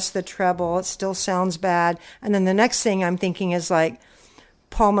to adjust the treble. It still sounds bad. And then the next thing I'm thinking is like,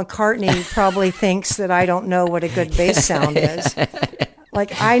 Paul McCartney probably thinks that I don't know what a good bass sound is.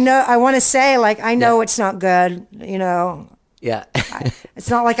 Like, I want to say, like, I know it's not good, you know. Yeah. It's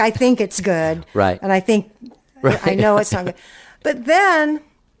not like I think it's good. Right. And I think, I know it's not good. But then,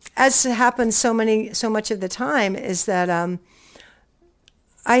 as happens so much of the time, is that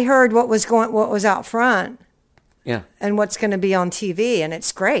I heard what was out front Yeah. and what's going to be on TV, and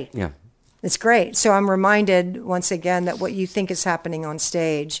it's great. Yeah. It's great. So I'm reminded once again that what you think is happening on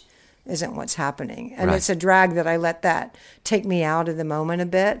stage isn't what's happening. And Right. it's a drag that I let that take me out of the moment a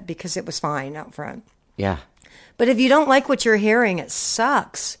bit, because it was fine out front. Yeah. But if you don't like what you're hearing, it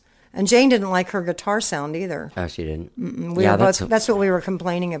sucks. And Jane didn't like her guitar sound either. Oh, she didn't. We were both, that's what we were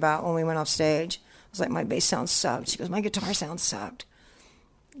complaining about when we went off stage. I was like, my bass sound sucked. She goes, my guitar sound sucked.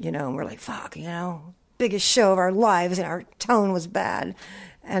 You know, and we're like, fuck, you know, biggest show of our lives, and our tone was bad.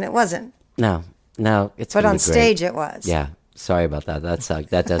 And it wasn't. No, it's But gonna on be great. stage it was. Yeah. Sorry about that. That sucked.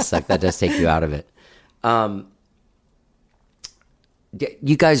 That does suck. That does take you out of it.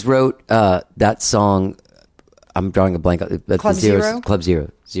 You guys wrote that song. I'm drawing a blank. Club Zero? Club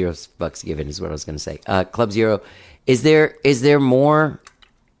Zero. $0 given is what I was going to say. Club Zero. Is there more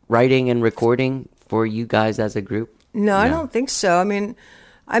writing and recording for you guys as a group? No, I don't think so. I mean,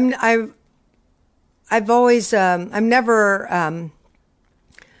 I'm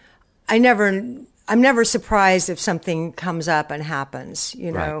never surprised if something comes up and happens,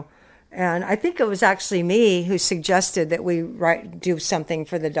 you know. Right. And I think it was actually me who suggested that we do something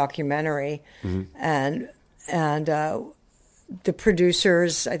for the documentary, and the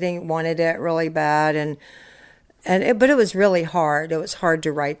producers, I think, wanted it really bad, but it was really hard. It was hard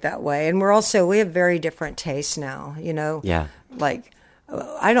to write that way, and we have very different tastes now, you know. Yeah. Like,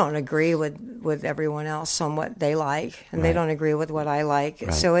 I don't agree with everyone else on what they like, and they Right. don't agree with what I like.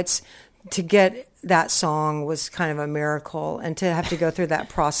 Right. So to get that song was kind of a miracle, and to have to go through that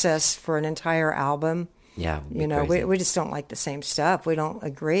process for an entire album. Yeah, You know, we just don't like the same stuff. We don't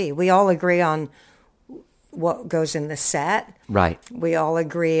agree. We all agree on what goes in the set. Right. We all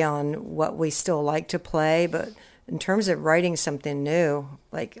agree on what we still like to play, but in terms of writing something new,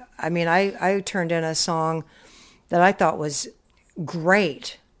 like, I mean, I turned in a song that I thought was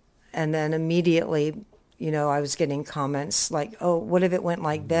great, and then immediately, you know, I was getting comments like, oh, what if it went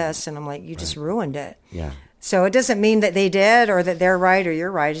like this? And I'm like, you just ruined it. Yeah. So it doesn't mean that they did or that they're right or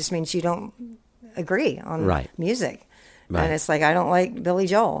you're right. It just means you don't agree on music. Right. And it's like, I don't like Billy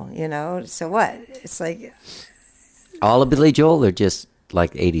Joel, you know, so what? It's like... All of Billy Joel or just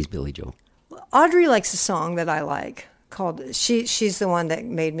like 80s Billy Joel? Audrey likes a song that I like called... She's the one that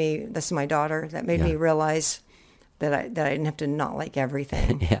made me... This is my daughter. That made me realize that I didn't have to not like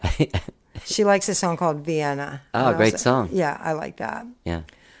everything. Yeah. She likes a song called Vienna. Oh, great song. Yeah, I like that. Yeah.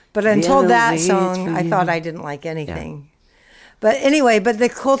 But until Vienna that waits song, for I you. thought I didn't like anything. But anyway, but the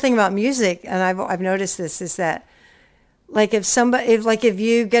cool thing about music, and I've noticed this, is that like if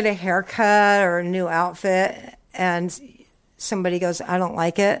you get a haircut or a new outfit and somebody goes, I don't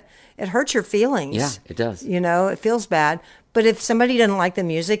like it, it hurts your feelings. Yeah, it does. You know, it feels bad. But if somebody doesn't like the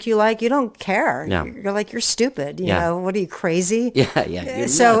music you like, you don't care. No. You're like, you're stupid. You Yeah. know, what are you, crazy? Yeah, you're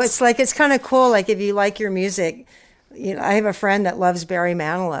So nuts. it's like, it's kind of cool. Like if you like your music, you know, I have a friend that loves Barry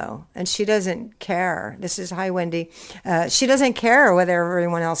Manilow, and she doesn't care. This is, hi, Wendy. She doesn't care whether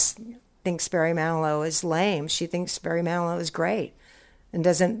everyone else thinks Barry Manilow is lame. She thinks Barry Manilow is great and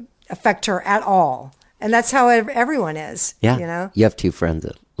doesn't affect her at all. And that's how everyone is, Yeah. you know? You have two friends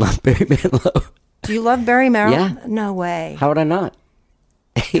that love Barry Manilow. Do you love Barry Manilow? Yeah. No way. How would I not?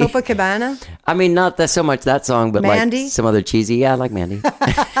 Copacabana? I mean, not that so much that song, but Mandy? like some other cheesy. Yeah, I like Mandy.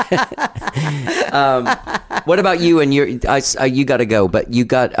 What about you? And you got to go, but you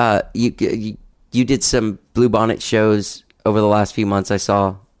got you did some Bluebonnet shows over the last few months. I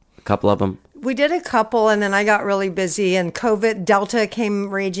saw a couple of them. We did a couple, and then I got really busy, and COVID, Delta came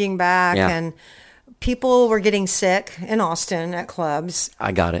raging back, Yeah. and people were getting sick in Austin at clubs.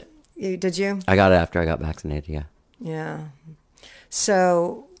 I got it. Did you? I got it after I got vaccinated. Yeah. Yeah.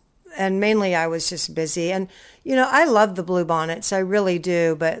 So, and mainly I was just busy. And, you know, I love the Bluebonnets. I really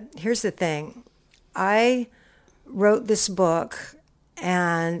do. But here's the thing. I wrote this book,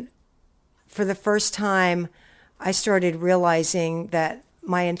 and for the first time, I started realizing that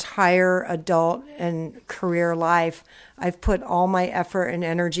my entire adult and career life, I've put all my effort and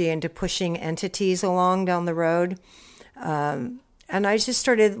energy into pushing entities along down the road. And I just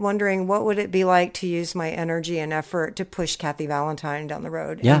started wondering, what would it be like to use my energy and effort to push Kathy Valentine down the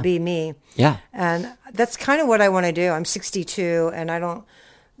road and be me? Yeah. And that's kind of what I want to do. I'm 62, and I don't,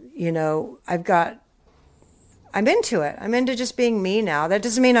 you know, I'm into it. I'm into just being me now. That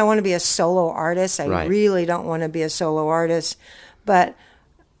doesn't mean I want to be a solo artist. I Right. really don't want to be a solo artist. But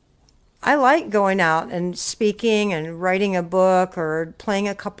I like going out and speaking and writing a book or playing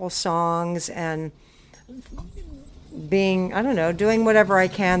a couple songs and being, I don't know, doing whatever I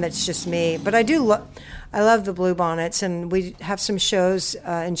can that's just me. But I love the Bluebonnets, and we have some shows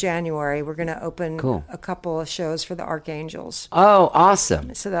in January. We're going to open a couple of shows for the Archangels. Oh,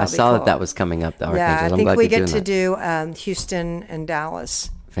 awesome! So I that'll be saw cool. that was coming up. The Yeah, Archangels. I I'm think glad we you're get to doing do Houston and Dallas.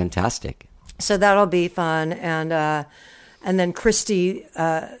 Fantastic. So that'll be fun. And then Christy,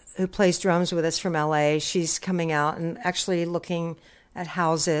 who plays drums with us from LA, she's coming out and actually looking at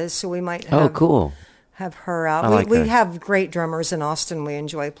houses. So we might have, Cool. have her out. I like we her. have great drummers in Austin we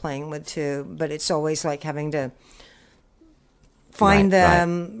enjoy playing with too, but it's always like having to find Right,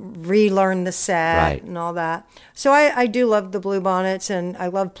 them, relearn the set Right. and all that. So I do love the Bluebonnets, and I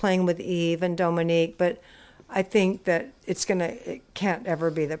love playing with Eve and Dominique, but I think that it can't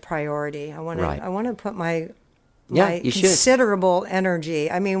ever be the priority. I want to put my you should. considerable energy.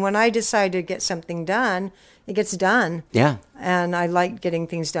 I mean, when I decide to get something done, it gets done. Yeah. And I like getting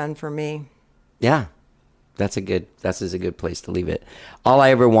things done for me. Yeah. That's a good place to leave it. All I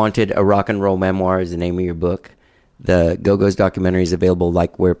Ever Wanted, a Rock N Roll Memoir is the name of your book. The Go-Go's documentary is available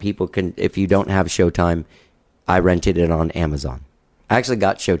like where people can, if you don't have Showtime, I rented it on Amazon. I actually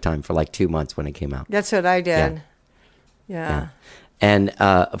got Showtime for like 2 months when it came out. That's what I did. Yeah. And,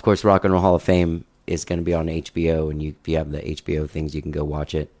 of course, Rock and Roll Hall of Fame is going to be on HBO, and if you have the HBO things, you can go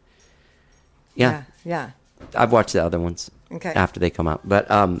watch it. Yeah. I've watched the other ones after they come out. But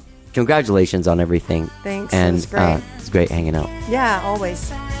congratulations on everything. Thanks. And It was great. it's great hanging out. Yeah, always.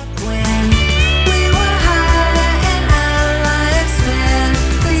 When we were high and our lives been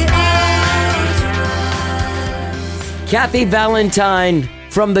the Kathy Valentine,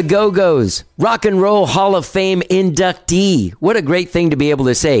 from the Go-Go's, Rock and Roll Hall of Fame inductee. What a great thing to be able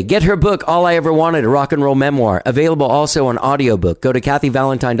to say. Get her book, All I Ever Wanted, a Rock and Roll Memoir, available also on audiobook. Go to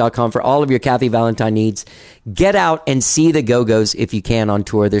KathyValentine.com for all of your Kathy Valentine needs. Get out and see the Go-Go's if you can on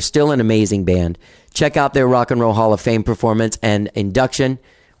tour. They're still an amazing band. Check out their Rock and Roll Hall of Fame performance and induction.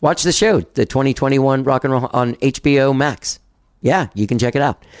 Watch the show, the 2021 Rock and Roll on HBO Max. Yeah, you can check it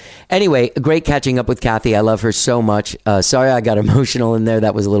out. Anyway, great catching up with Kathy. I love her so much. Sorry I got emotional in there.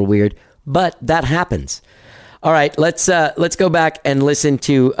 That was a little weird, but that happens. All right, let's go back and listen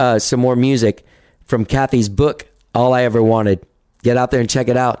to some more music from Kathy's book, All I Ever Wanted. Get out there and check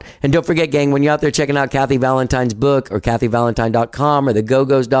it out. And don't forget, gang, when you're out there checking out Kathy Valentine's book or KathyValentine.com or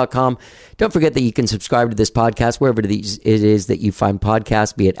thegogos.com, don't forget that you can subscribe to this podcast wherever it is that you find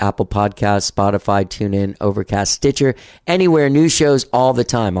podcasts, be it Apple Podcasts, Spotify, TuneIn, Overcast, Stitcher, anywhere, new shows all the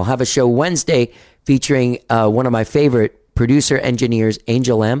time. I'll have a show Wednesday featuring one of my favorite producer engineers,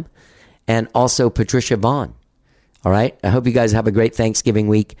 Angel M, and also Patricia Vaughn. All right? I hope you guys have a great Thanksgiving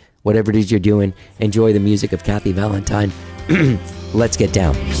week. Whatever it is you're doing, enjoy the music of Kathy Valentine. Let's get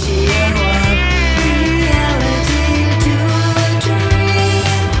down.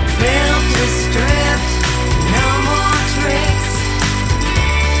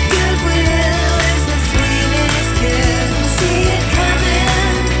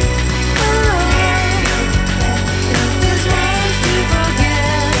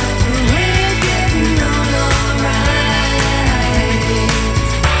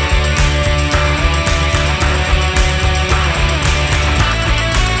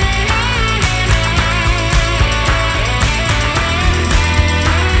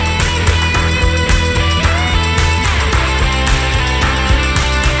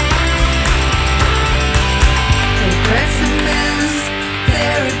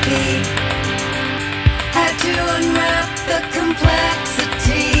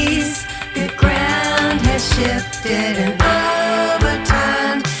 And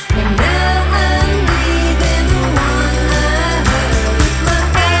overturned, and now I'm leaving the one I heard.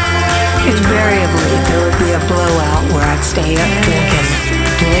 Invariably, there would be a blowout where I'd stay up drinking,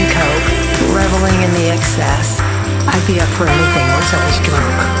 doing coke, reveling in the excess. I'd be up for anything once I was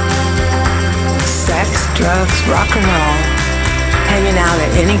drunk. Sex, drugs, rock and roll, hanging out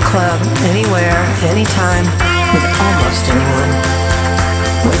at any club, anywhere, anytime, with almost anyone.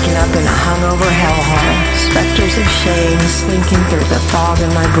 Waking up in a hungover hellhole, specters of shame slinking through the fog in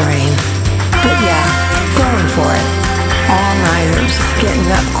my brain. But yeah, going for it. All-nighters, getting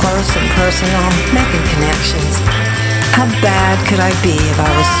up close and personal, making connections. How bad could I be if I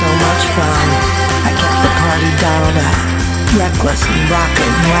was so much fun? I kept the party dialed up, reckless and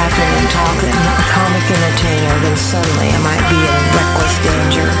rocking, laughing and talking, a comic entertainer, then suddenly I might be in reckless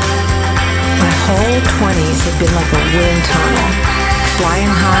danger. My whole 20s had been like a wind tunnel,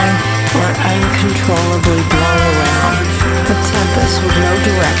 flying high or uncontrollably blown around, a tempest with no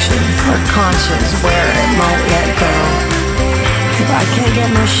direction or conscience where it might let go. If I can't get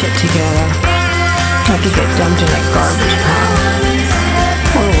my shit together, I could get dumped in a garbage pile.